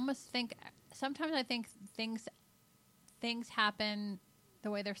know. I almost think sometimes I think things happen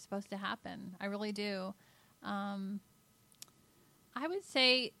the way they're supposed to happen. I really do. I would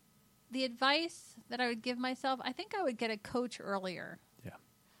say the advice that I would give myself, I think I would get a coach earlier. Yeah.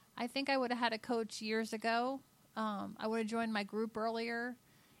 I think I would have had a coach years ago. I would have joined my group earlier.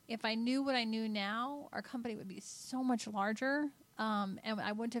 If I knew what I knew now, our company would be so much larger, and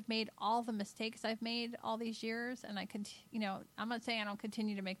I wouldn't have made all the mistakes I've made all these years. And I'm not saying I don't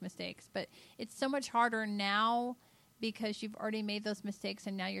continue to make mistakes, but it's so much harder now because you've already made those mistakes,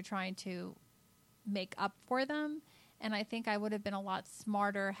 and now you're trying to make up for them. And I think I would have been a lot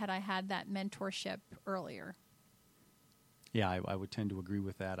smarter had I had that mentorship earlier. Yeah, I would tend to agree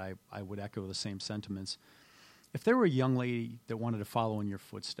with that. I would echo the same sentiments. If there were a young lady that wanted to follow in your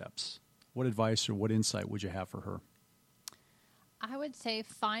footsteps, what advice or what insight would you have for her? I would say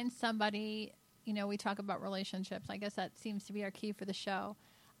find somebody, we talk about relationships. I guess that seems to be our key for the show.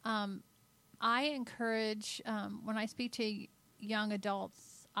 I encourage, when I speak to young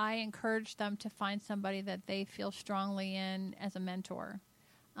adults, I encourage them to find somebody that they feel strongly in as a mentor.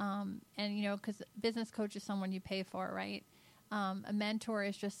 Because business coach is someone you pay for, right? A mentor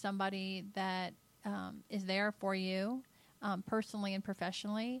is just somebody that is there for you personally and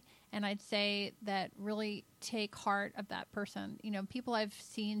professionally. And I'd say that really take heart of that person. People I've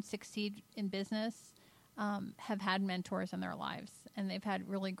seen succeed in business have had mentors in their lives, and they've had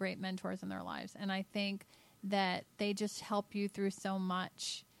really great mentors in their lives. And I think that they just help you through so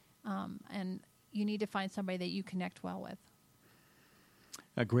much, and you need to find somebody that you connect well with.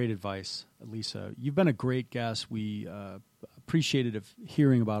 Great advice, Lisa. You've been a great guest. We appreciated of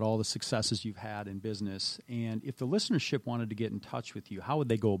hearing about all the successes you've had in business. And if the listenership wanted to get in touch with you, how would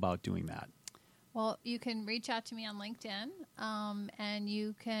they go about doing that? Well, you can reach out to me on LinkedIn, and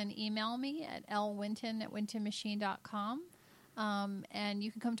you can email me at lwinton@wintonmachine.com. And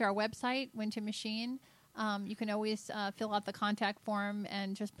you can come to our website, Winton Machine. You can always fill out the contact form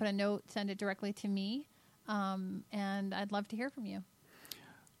and just put a note, send it directly to me. And I'd love to hear from you.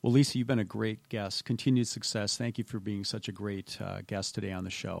 Well, Lisa, you've been a great guest. Continued success. Thank you for being such a great guest today on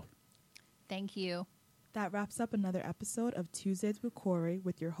the show. Thank you. That wraps up another episode of Tuesdays with Corey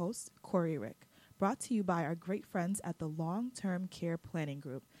with your host, Corey Rick, brought to you by our great friends at the Long-Term Care Planning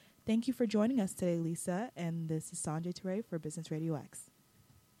Group. Thank you for joining us today, Lisa, and this is Sanjay Ture for Business Radio X.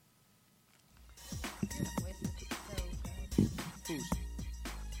 Your voice is so good.